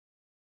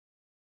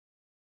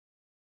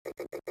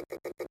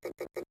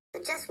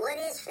But just what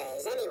is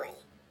phase, anyway?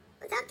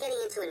 Without getting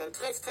into an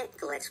intense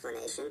technical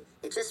explanation,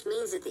 it just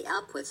means that the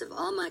outputs of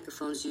all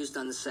microphones used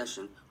on the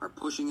session are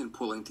pushing and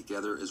pulling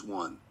together as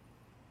one.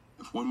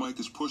 If one mic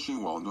is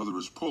pushing while another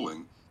is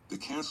pulling, they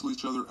cancel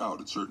each other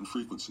out at certain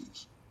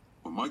frequencies.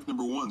 When mic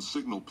number 1's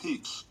signal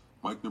peaks,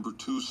 mic number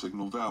 2's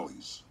signal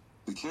valleys.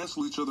 They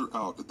cancel each other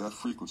out at that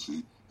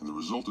frequency, and the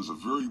result is a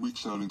very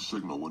weak-sounding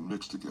signal when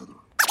mixed together.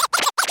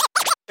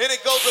 And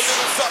it goes a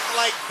little something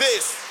like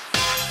this.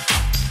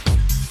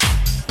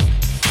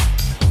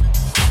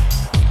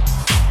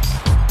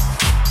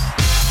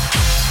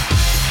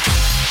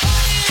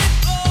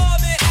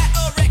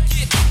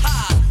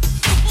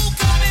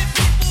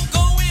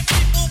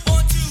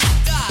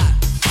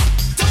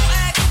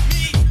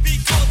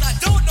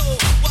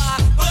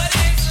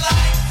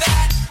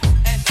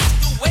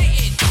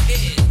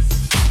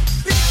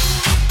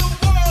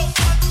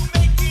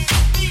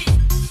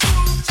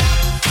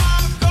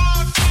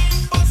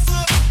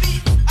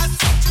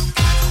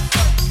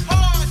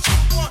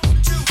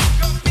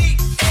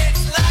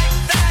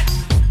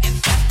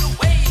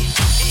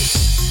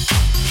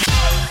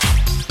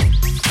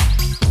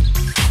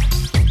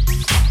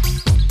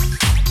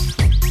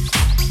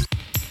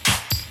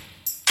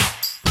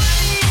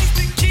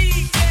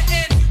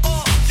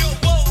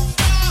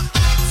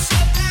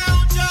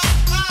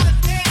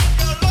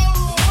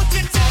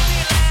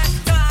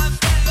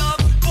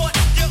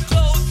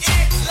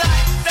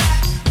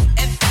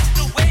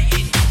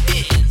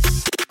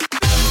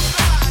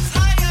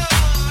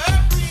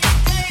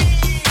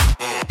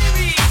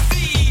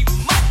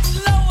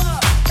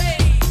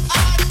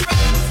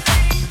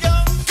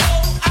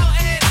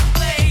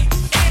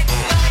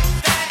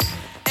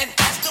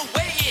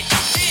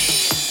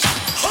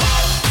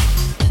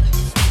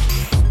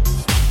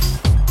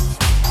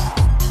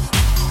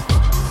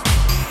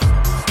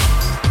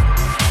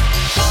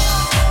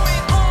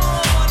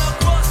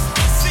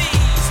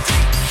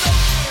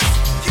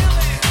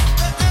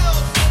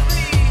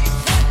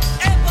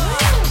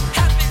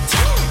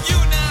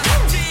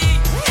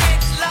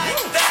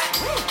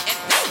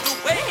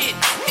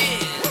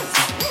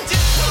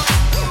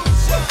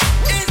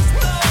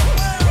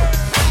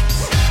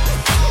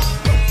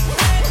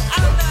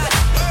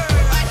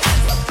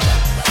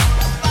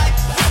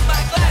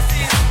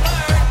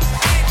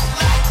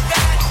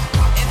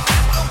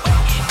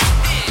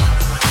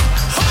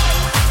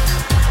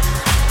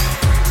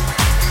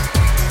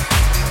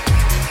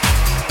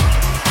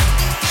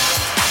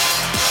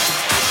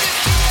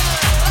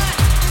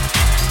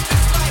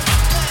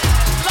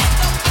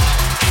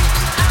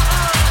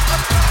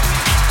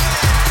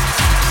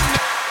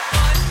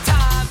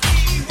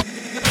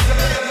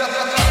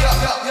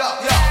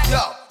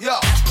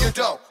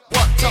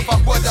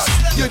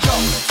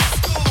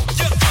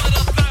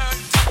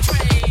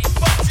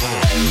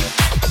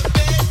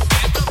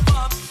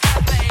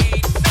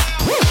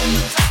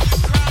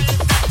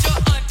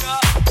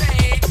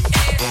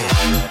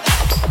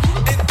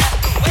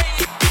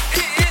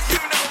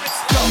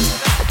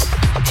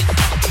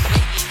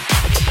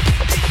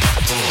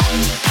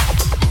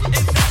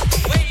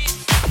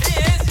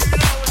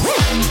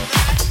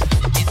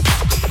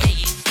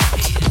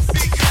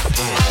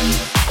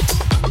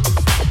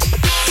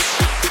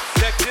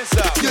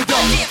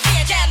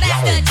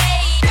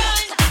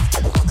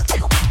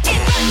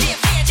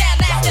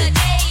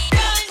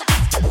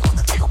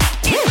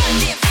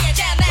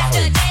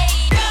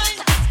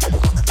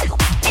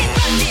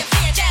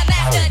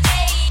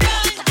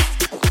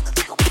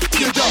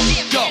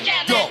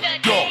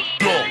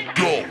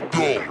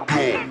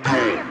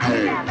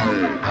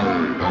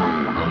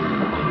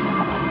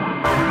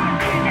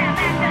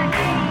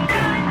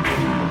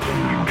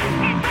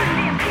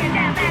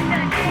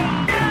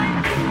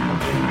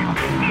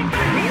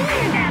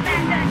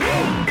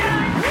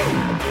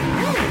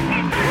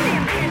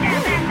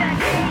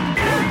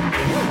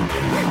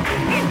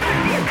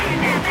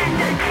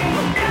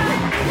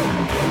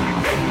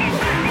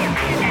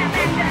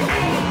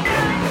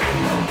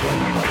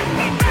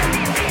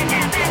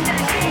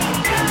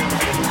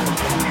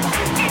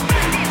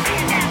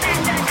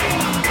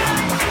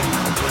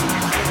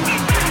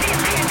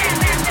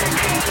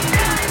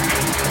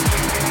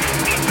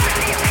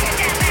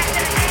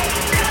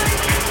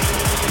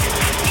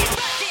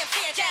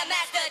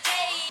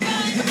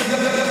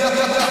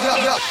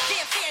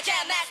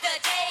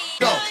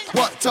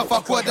 To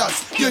fuck with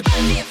us, you go,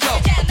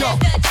 go, go,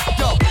 go,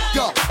 go,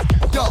 go,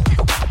 go, go,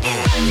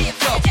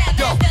 go,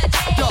 go,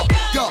 go.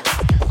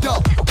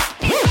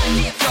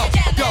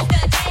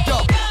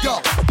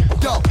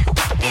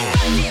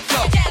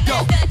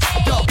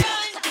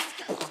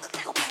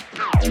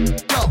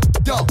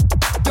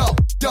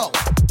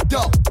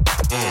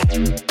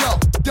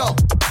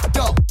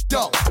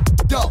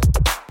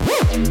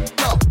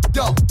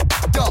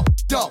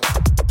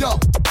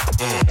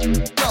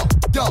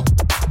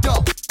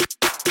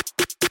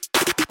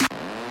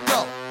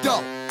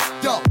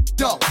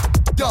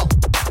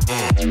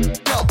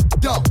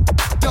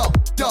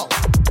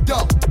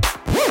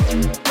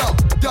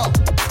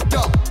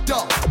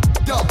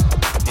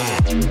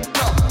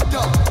 Go.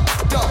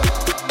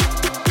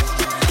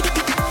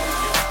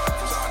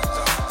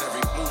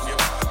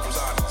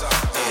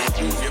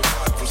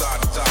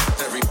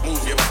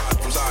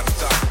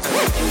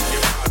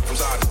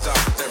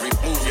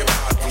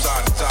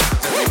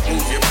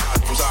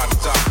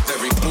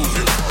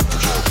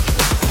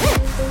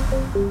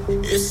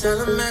 It's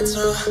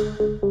elemental.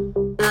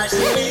 I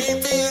just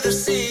need for you to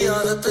see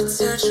all the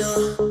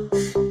potential.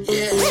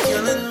 Yeah, it's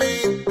killing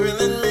me,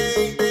 thrilling me.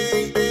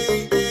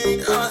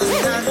 Oh,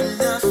 there's not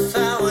enough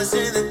hours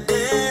in the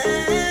day.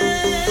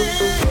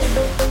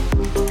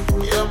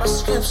 You're my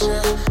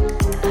scripture.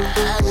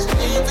 I just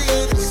need for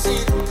you to see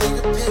the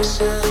bigger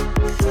picture.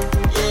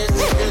 Yeah,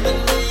 it's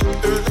killing me,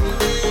 thrilling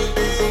me.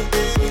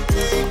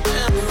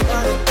 And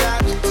what I got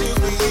to do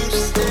for you to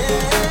stay.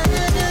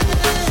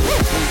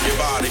 Move your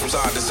body from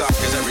side to side,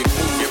 'cause every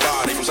move your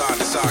body from side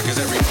to side, 'cause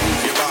every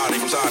move your body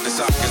from side to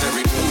side, 'cause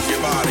every move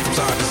your body from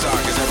side to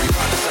side, 'cause every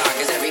side to side,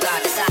 'cause every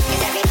side to side,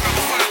 'cause every side to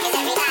side,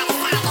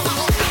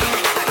 'cause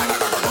every side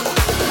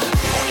to side.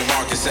 On your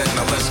mark, get set,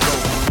 now let's go.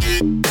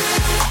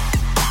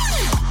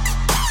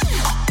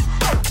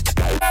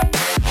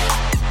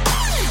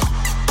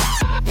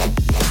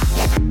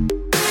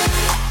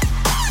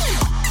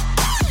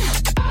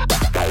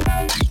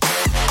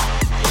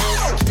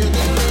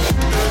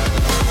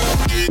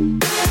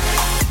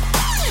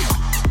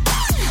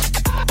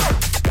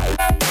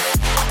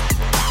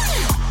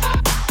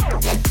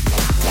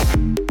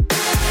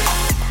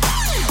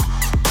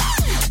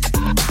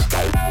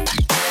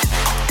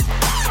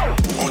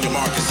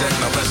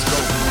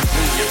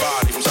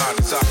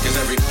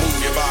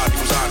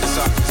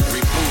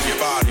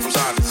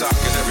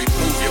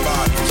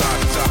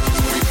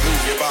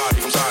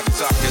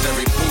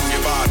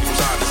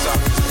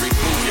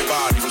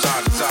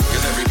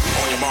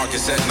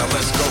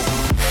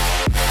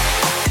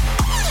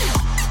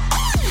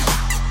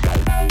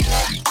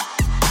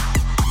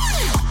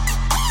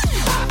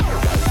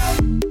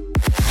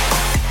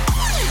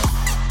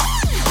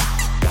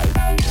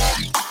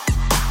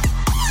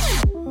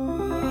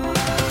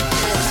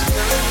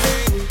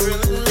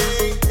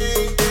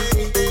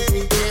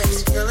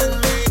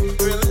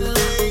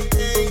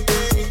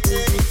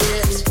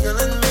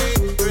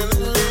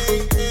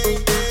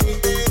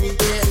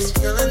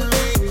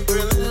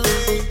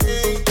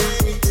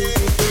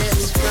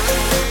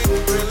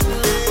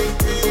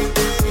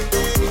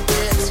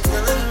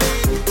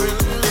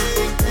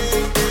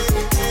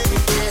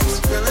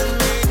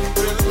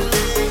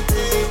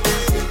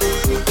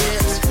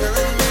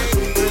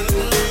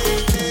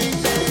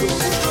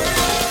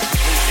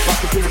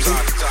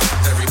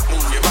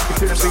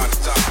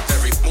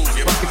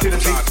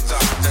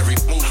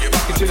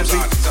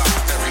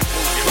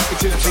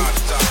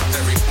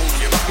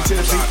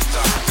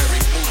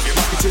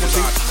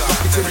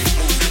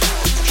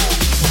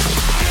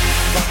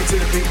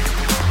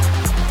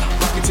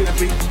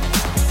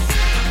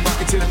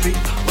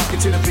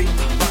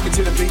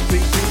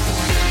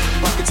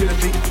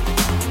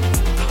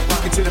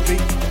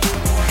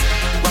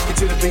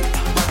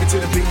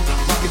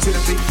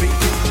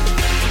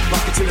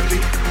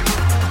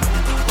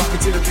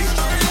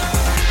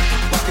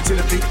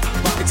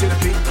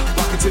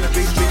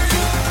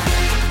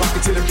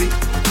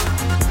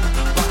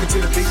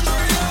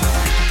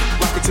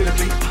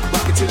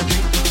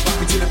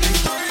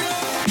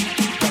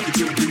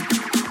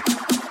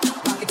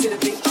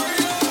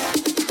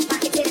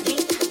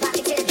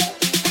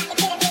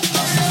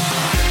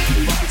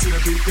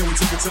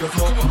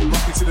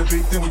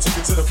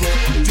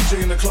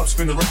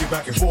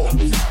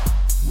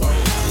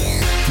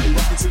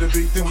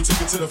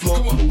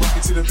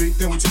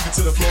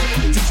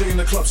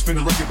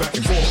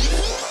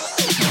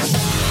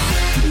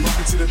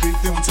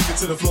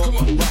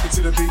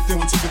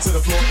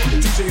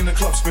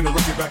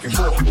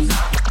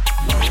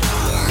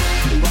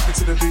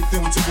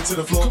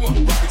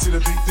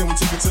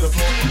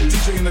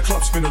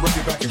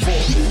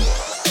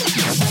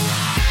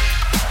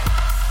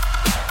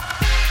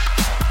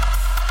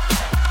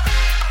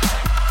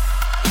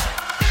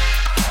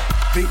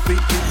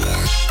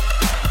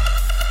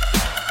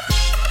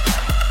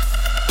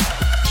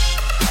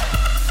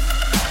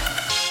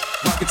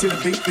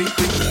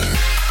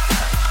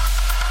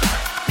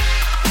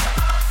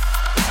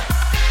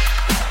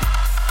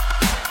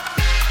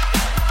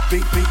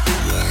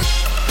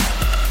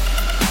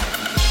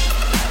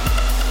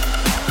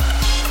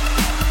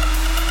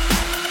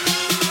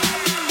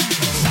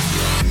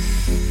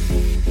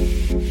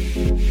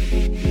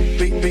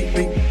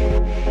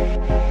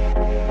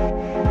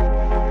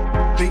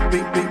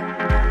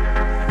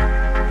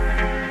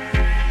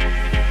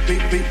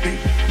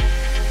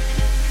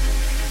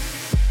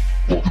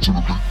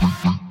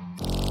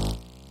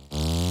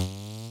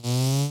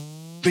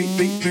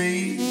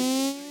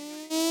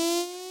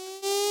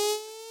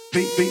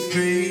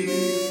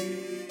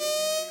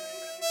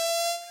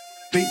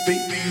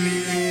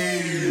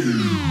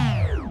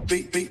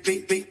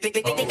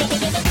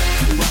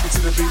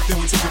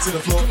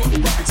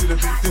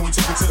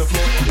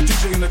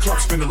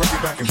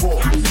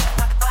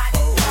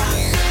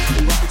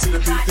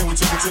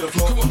 To the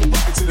floor.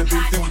 Rock it to the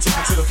beat, then we take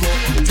it to the floor.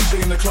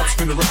 DJ in the club,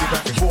 spin the record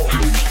back and forth.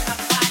 Rock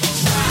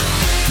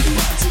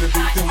it to the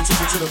beat, then we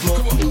take it to the floor.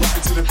 Rock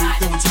it to the beat,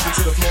 then we take it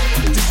to the floor.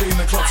 DJ in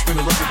the club, spin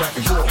the record back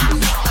and forth. Rock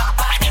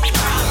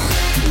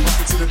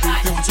it to the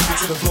beat, then we take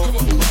it to the floor.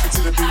 Rock it to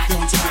the beat, then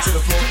we take it to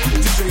the floor.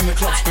 DJ in the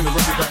club, spin the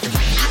record back and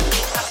forth.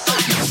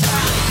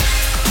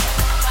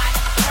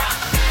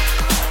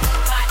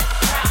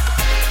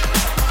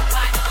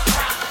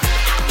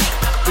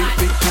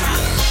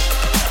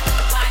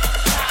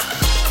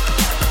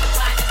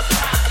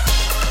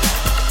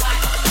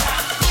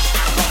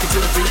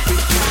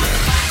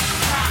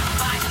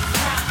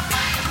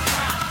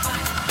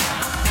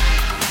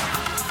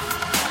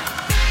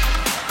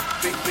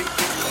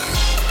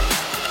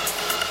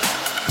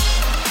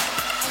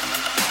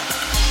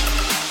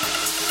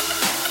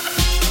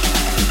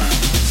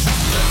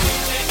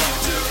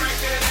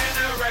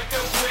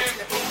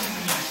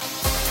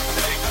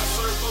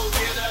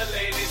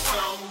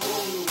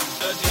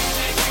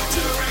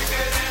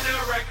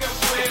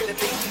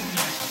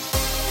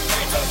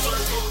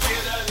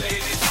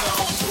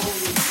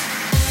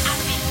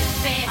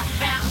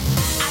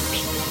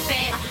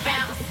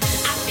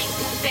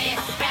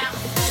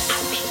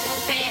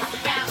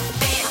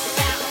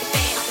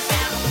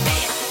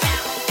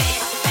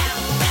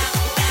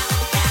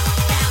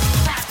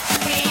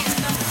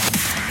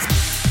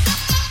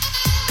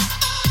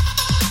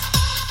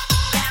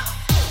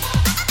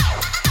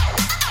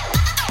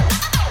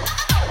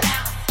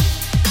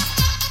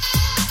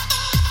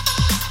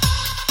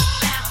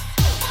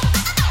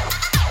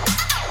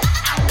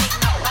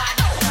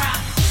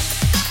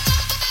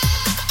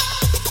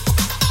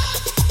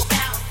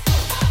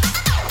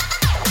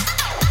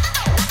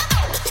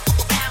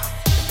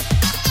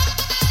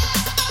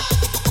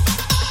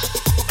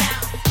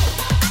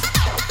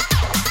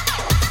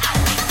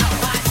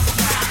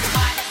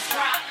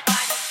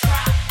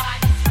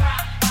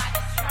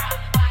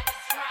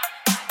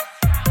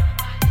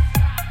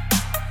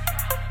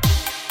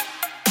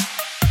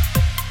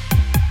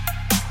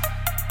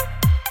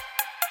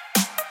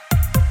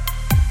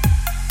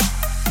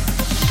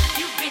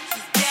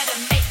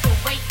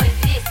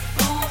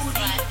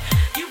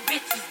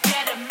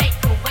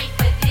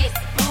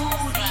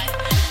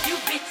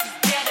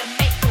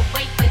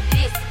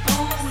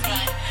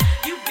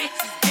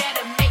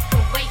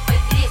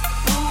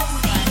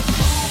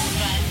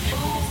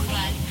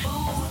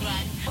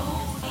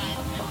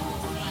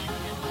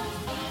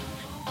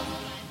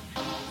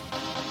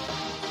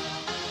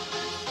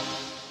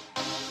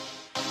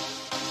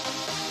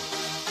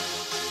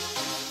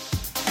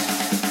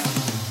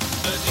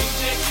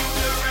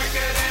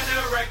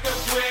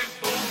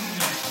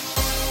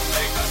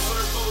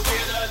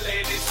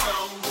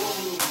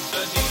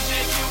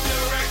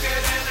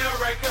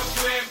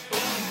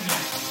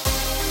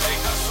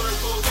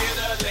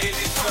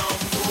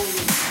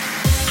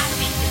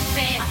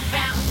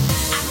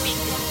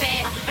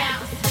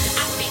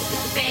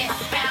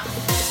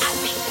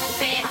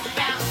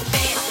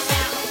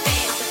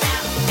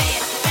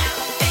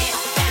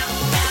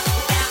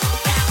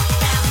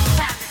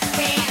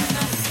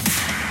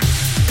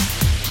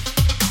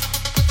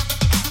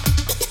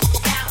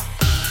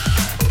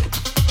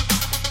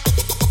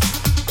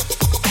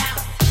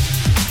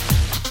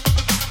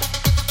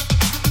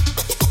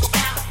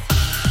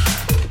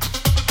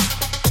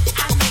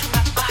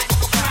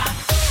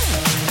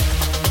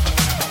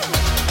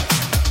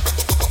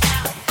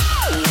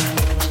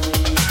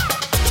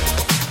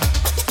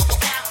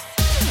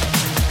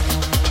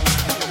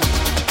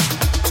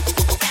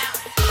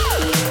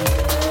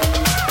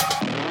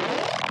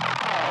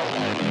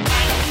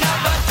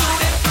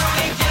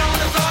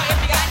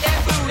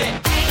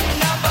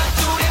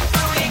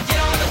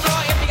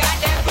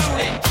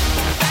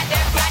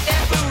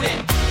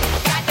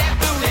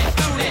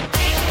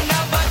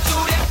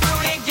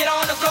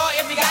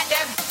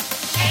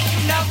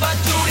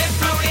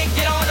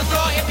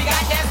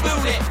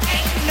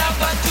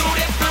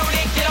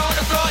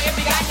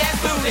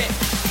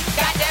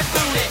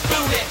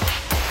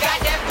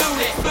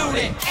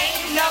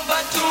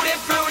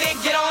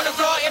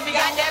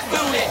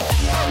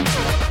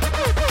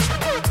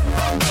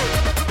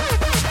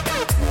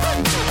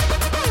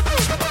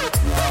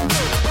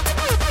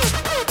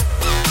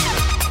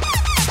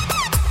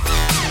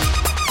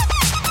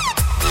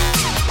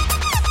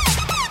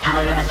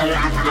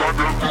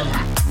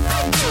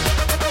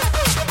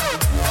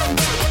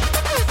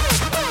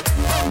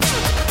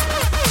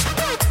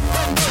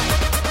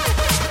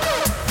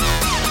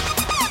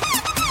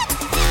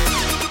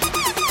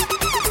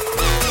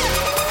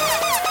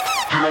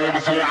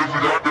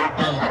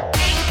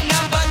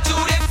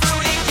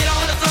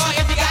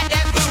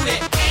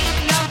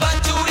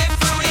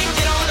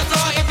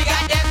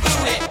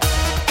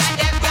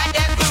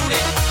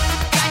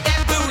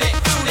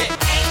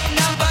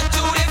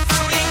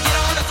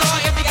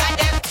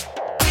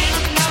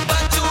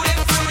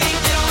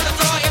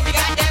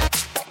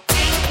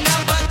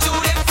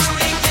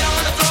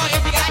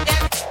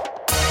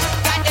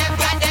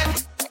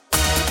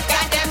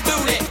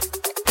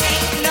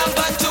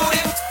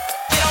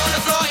 Get on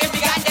the floor.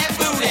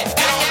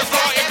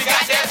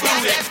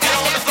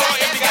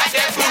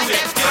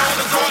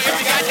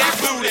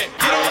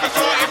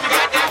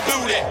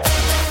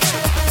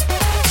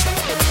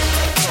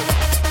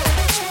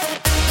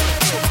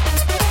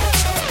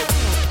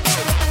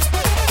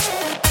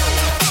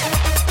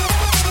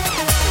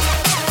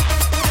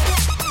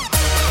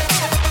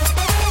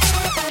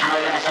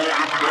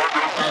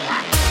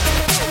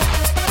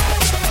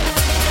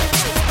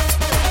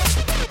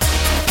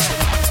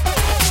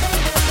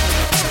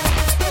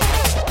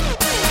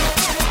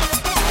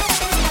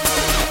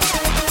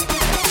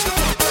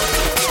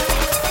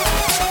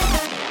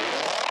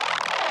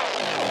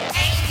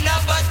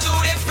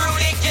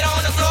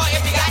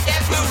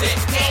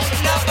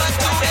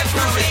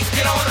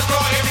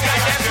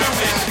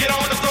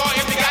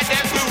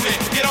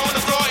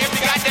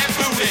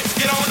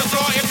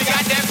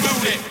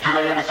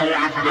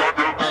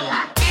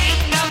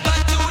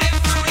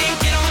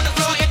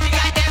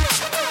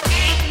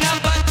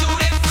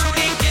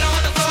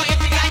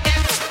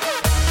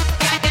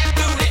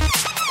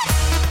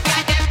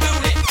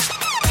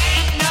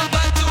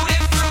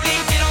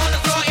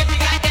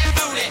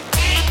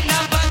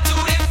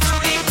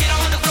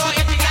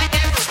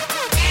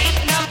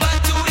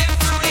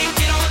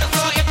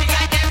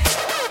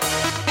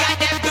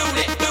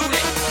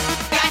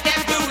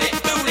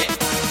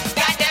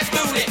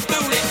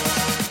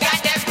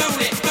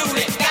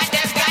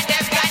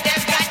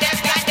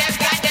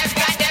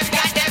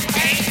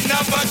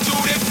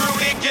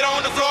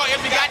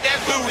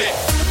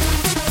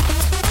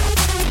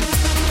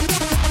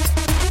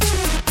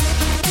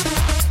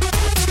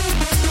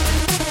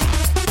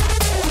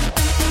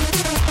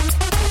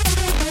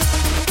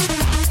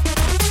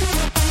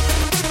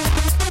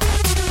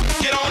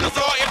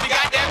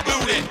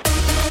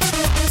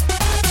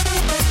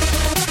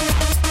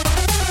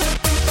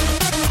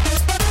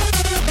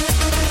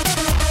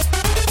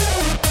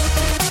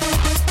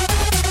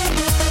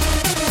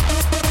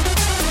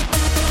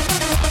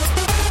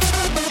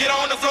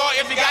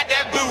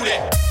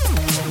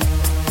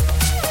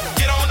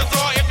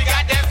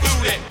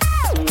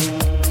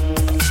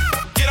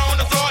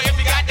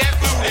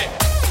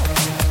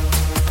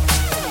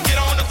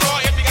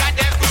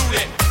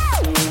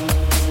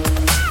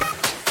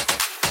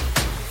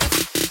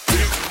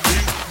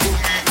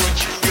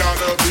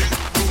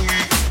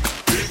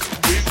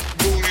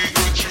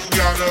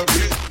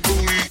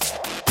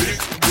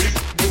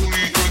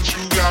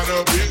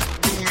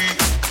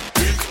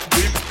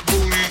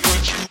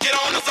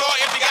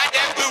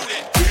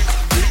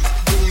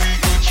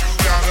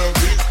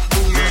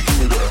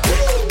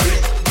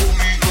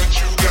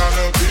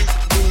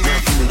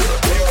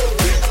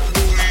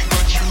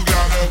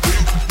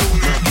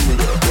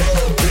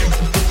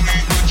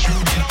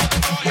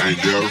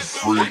 that a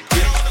freak?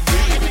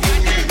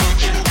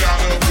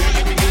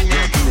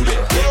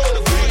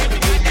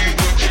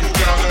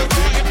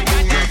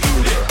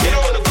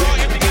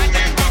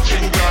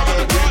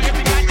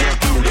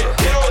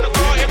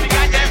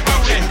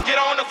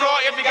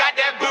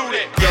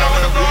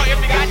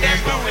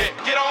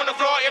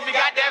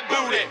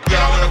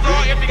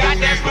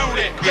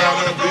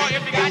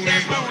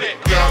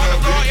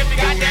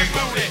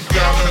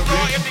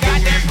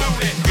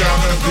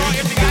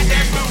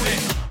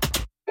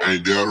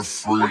 Ain't that a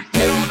freak?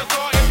 Get on the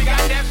floor if you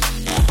got that.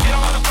 Get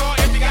on the floor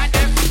if you got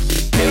that.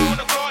 Get on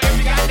the floor if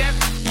you got that.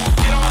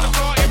 Get on the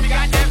floor if you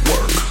got that. Get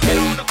on the floor if you got that. Get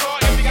on the floor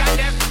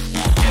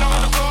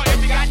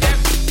if you got that.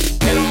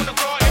 Get on the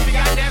floor if you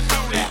got that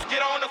booty. Get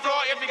on the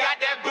floor if you got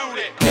that booty.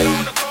 Get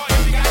on the floor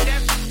if you got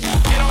that.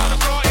 Get on the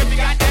floor if you got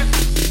that.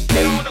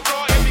 Get on the floor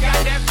if you got that.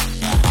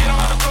 Get on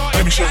the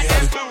floor if you got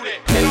that booty.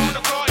 Get on the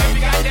floor if you got that.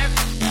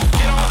 Get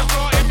on the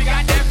floor if you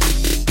got that.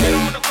 Get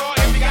on the floor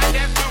if you got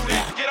that booty.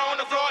 Get on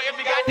the floor if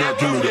you got that.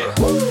 Give me that. Get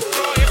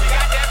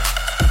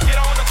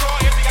on the floor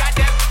if you got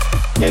that.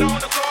 Get on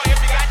the floor if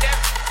you got that.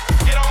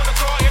 Get on the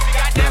floor if you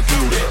got that.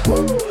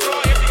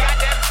 Floor if you got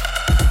that.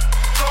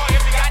 Floor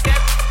if you got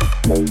that.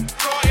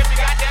 Floor if you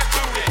got that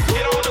booty.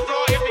 Get on the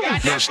floor if you got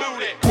that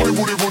booty. Booty,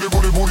 booty, booty,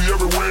 booty, booty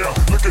everywhere.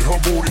 Look at her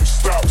booty,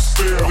 stop,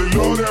 stare. They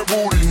love that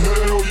booty,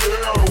 hell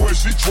yeah. The way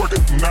she twerk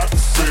it, not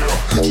fair.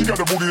 She got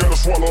the booty that'll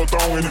swallow a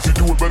thong, and if you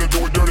do it, better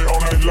do it dirty all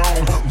night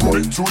long.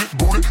 Root it, toot it,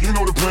 boot it, you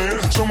know the plan.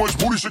 So much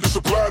booty she can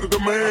supply to the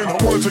man. I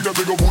wanna take that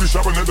big old booty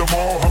shopping at the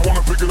mall. I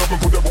wanna pick it up and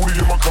put that booty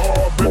in my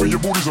car. Baby, your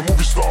booty's a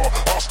movie star,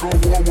 Oscar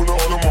award winner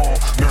of them all.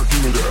 Now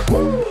give me that.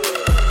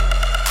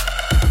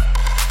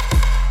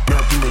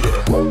 Now give me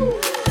that.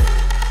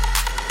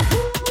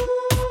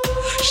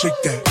 Shake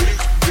that. Big,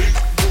 big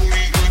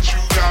booty, but you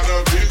got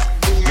a big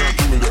booty. Now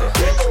give me that.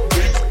 Big,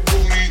 big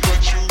booty, but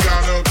you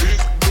got a big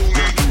booty.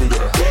 Now give me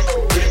that. Big,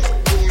 big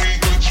booty,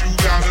 but you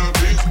got a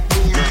big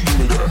booty. Now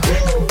give me that. Big,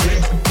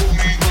 big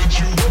booty, but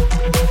you.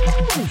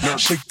 Now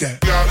shake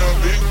that. Got a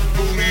big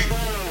booty,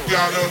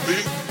 got a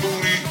big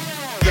booty,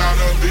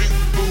 got a big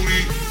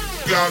booty,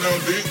 got a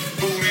big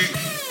booty,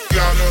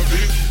 got a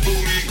big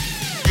booty,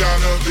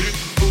 got a big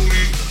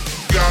booty,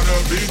 got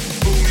a big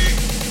booty.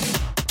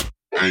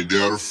 Ain't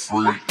that a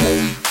freak?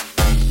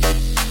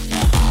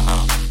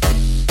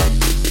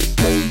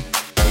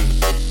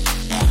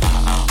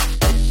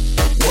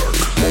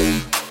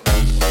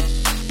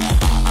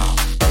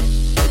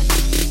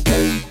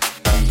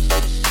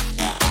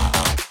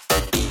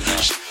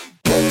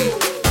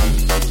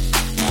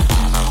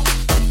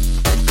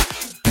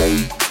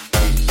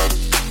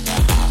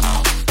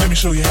 Let me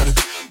show you how to.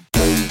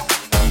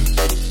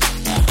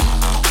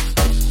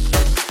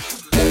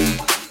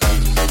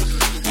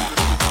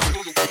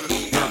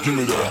 Now give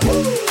me that.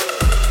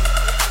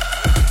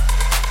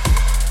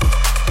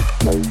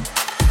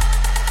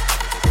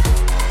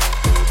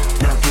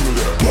 Now give me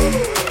that.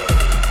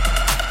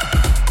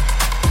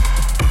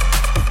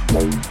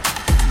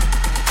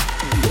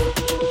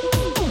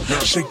 Now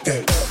shake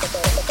that.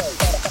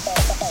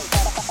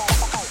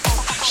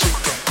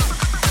 Shake that.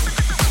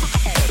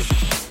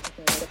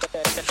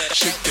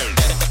 Shake that.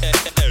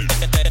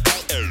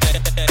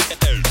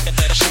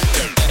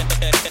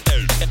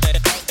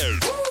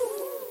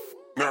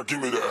 Now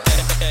give me that.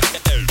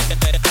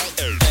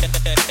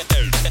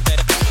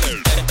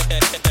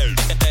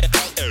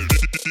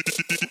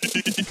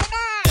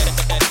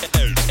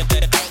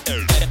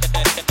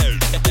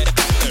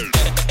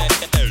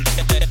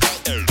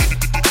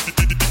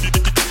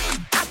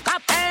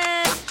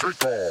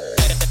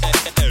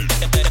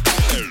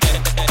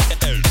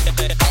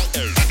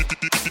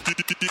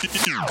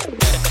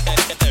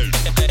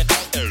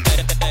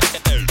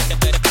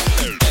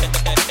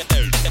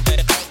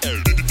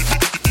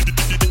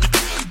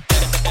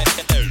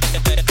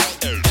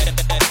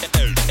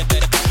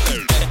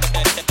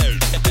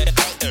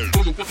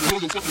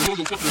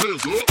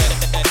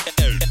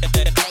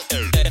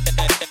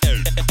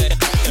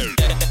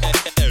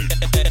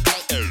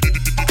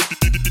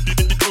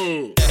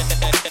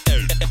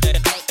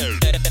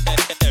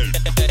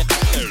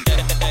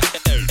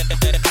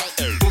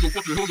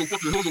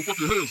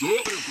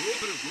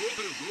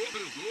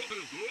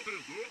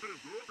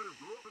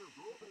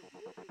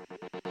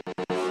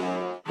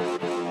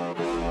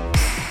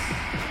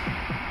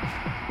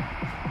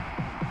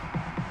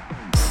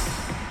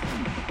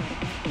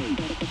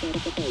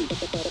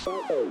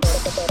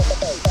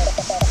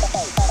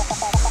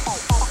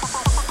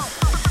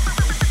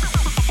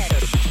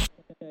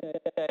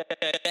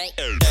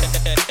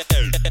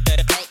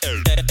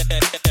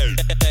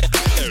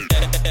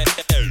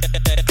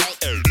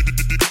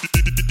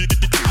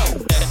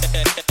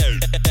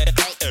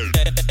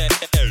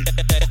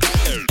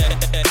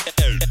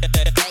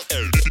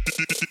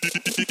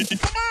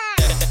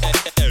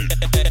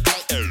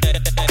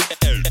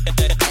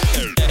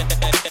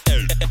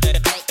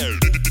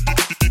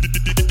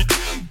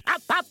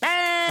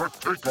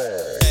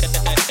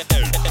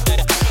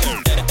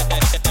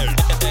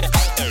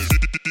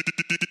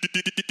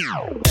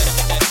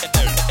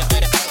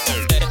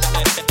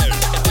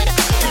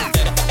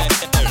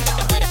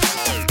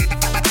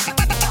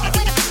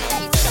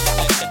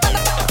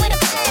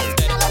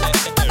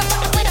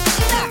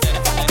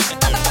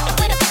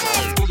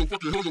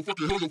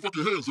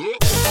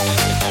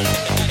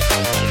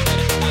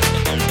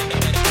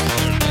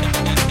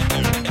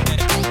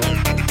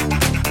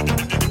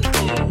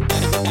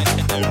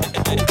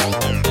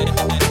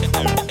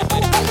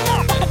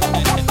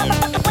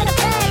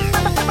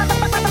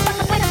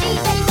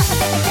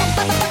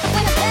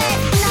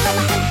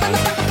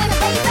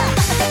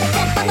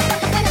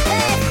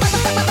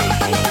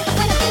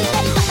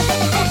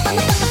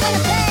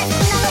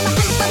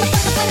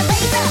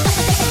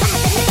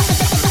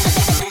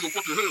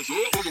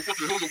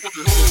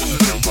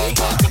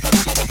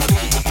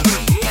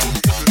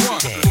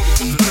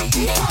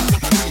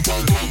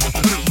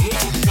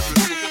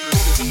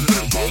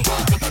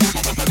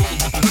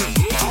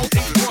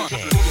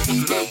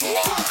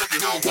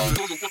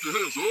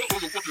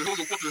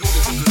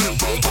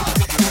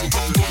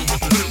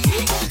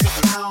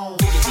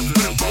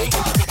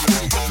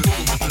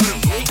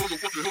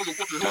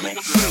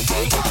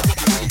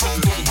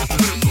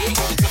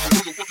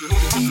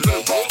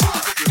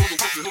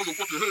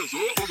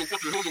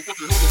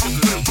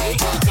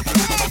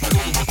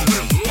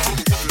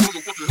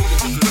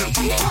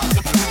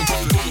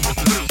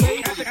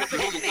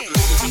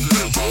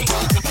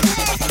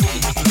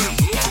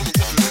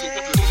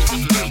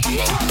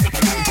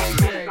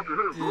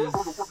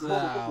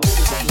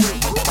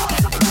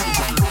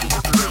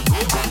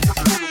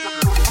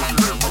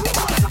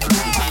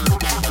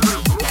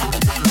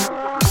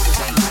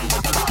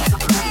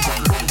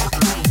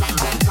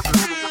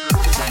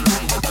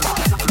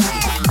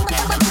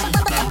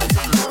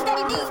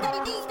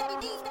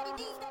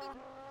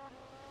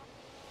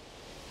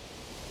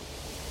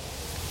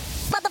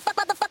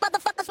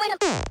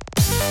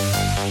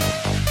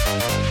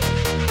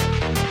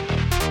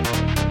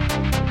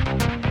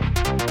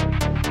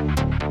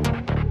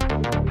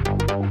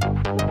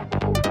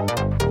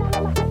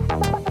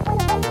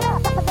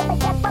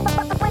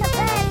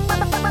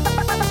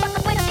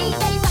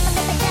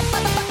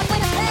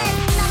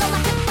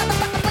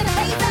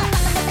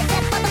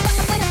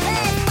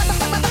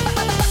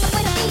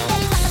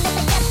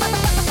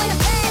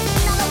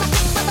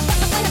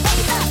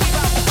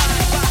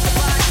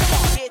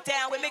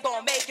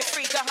 gonna make you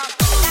freak a hump.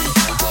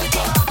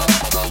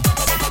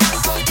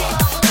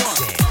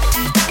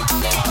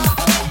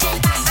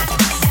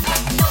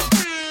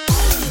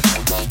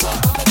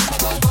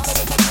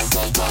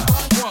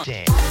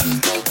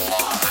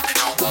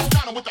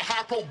 With the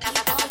high pro.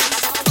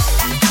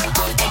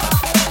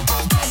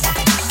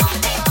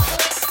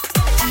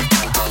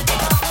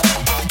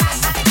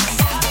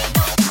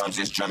 I'm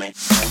just drumming.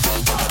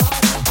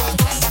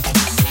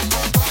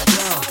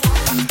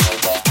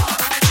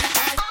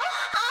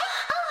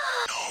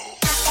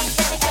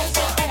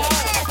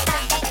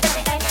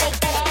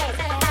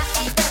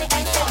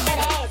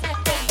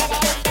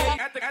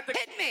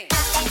 Hit me.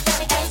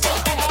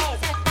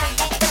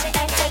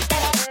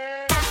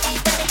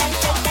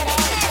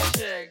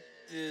 Check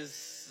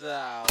this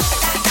out.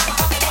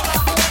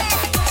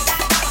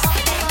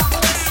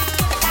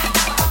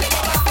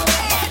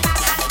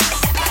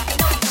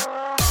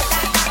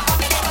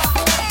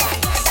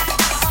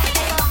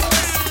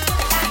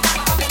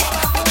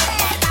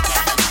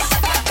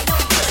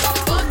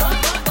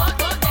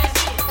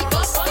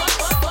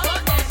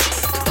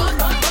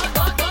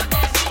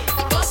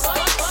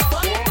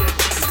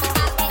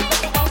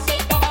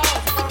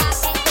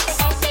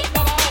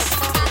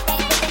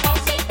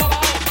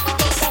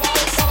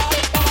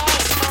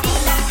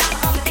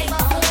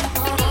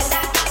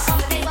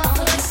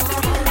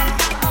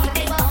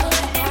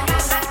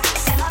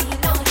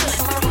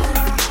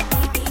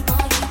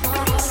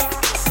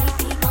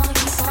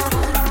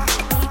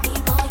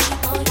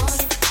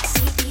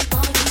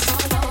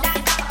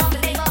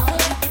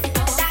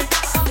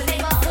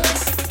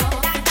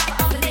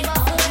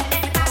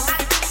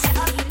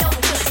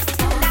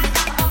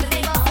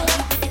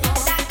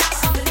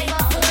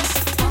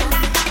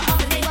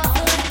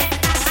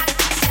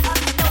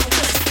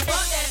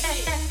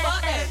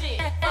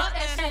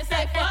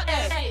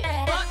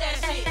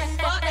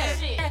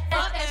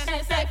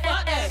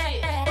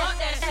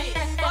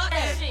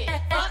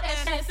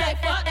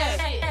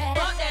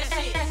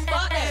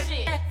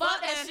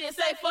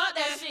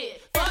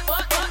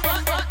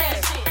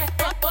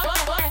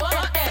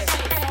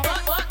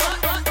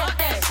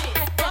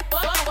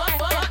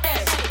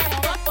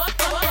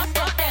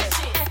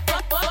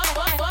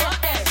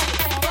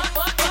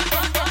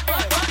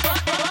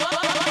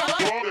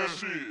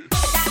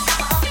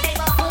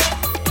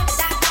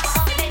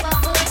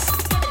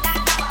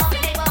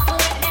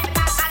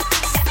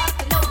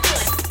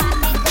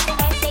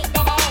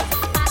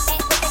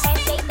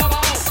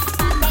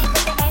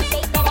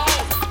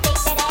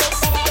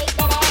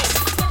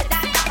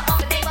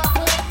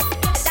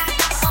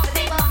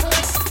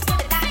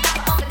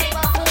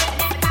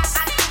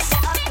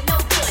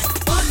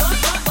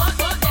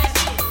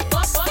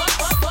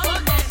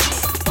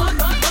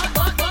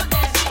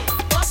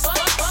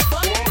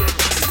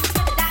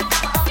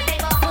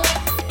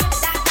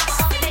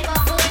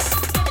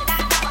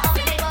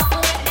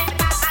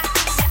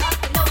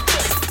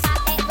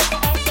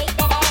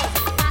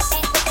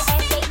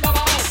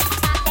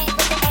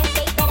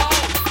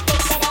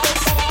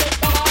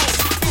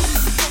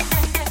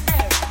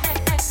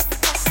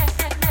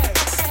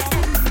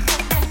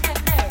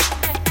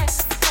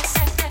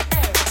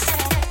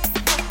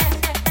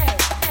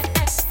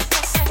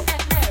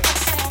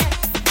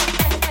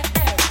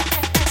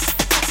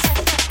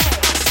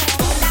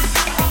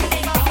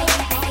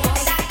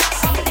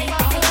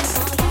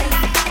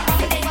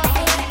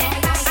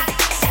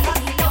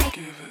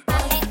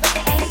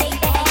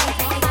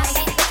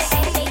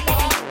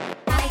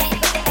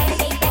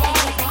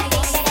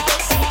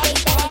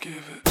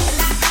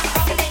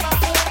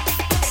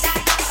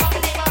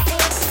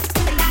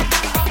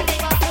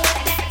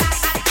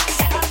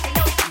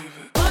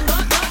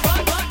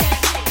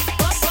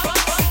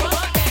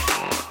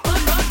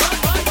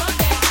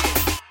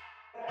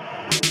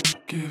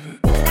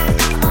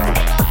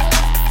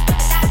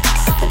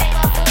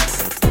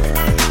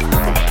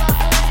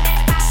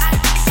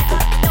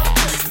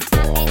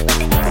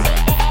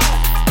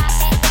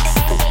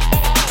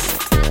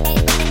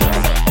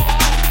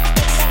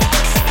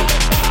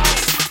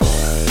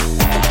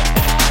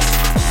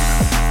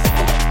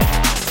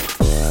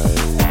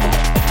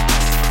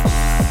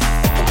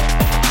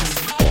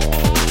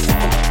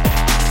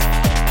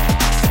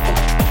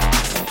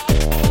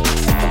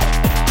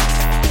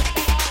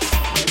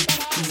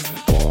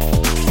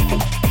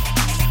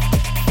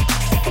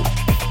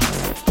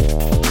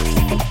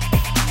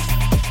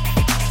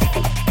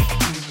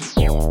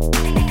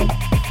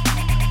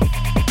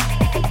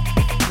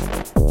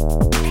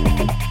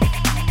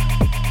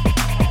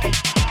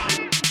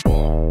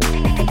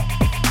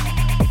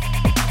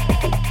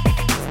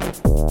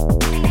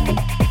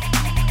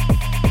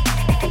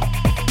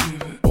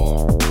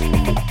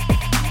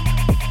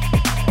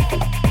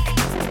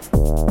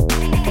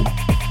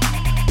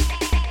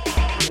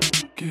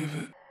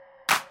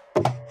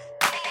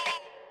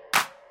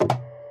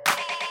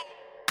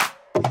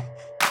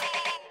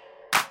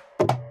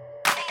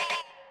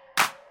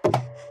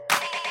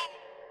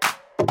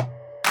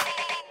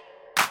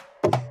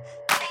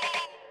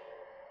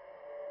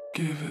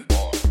 Give it.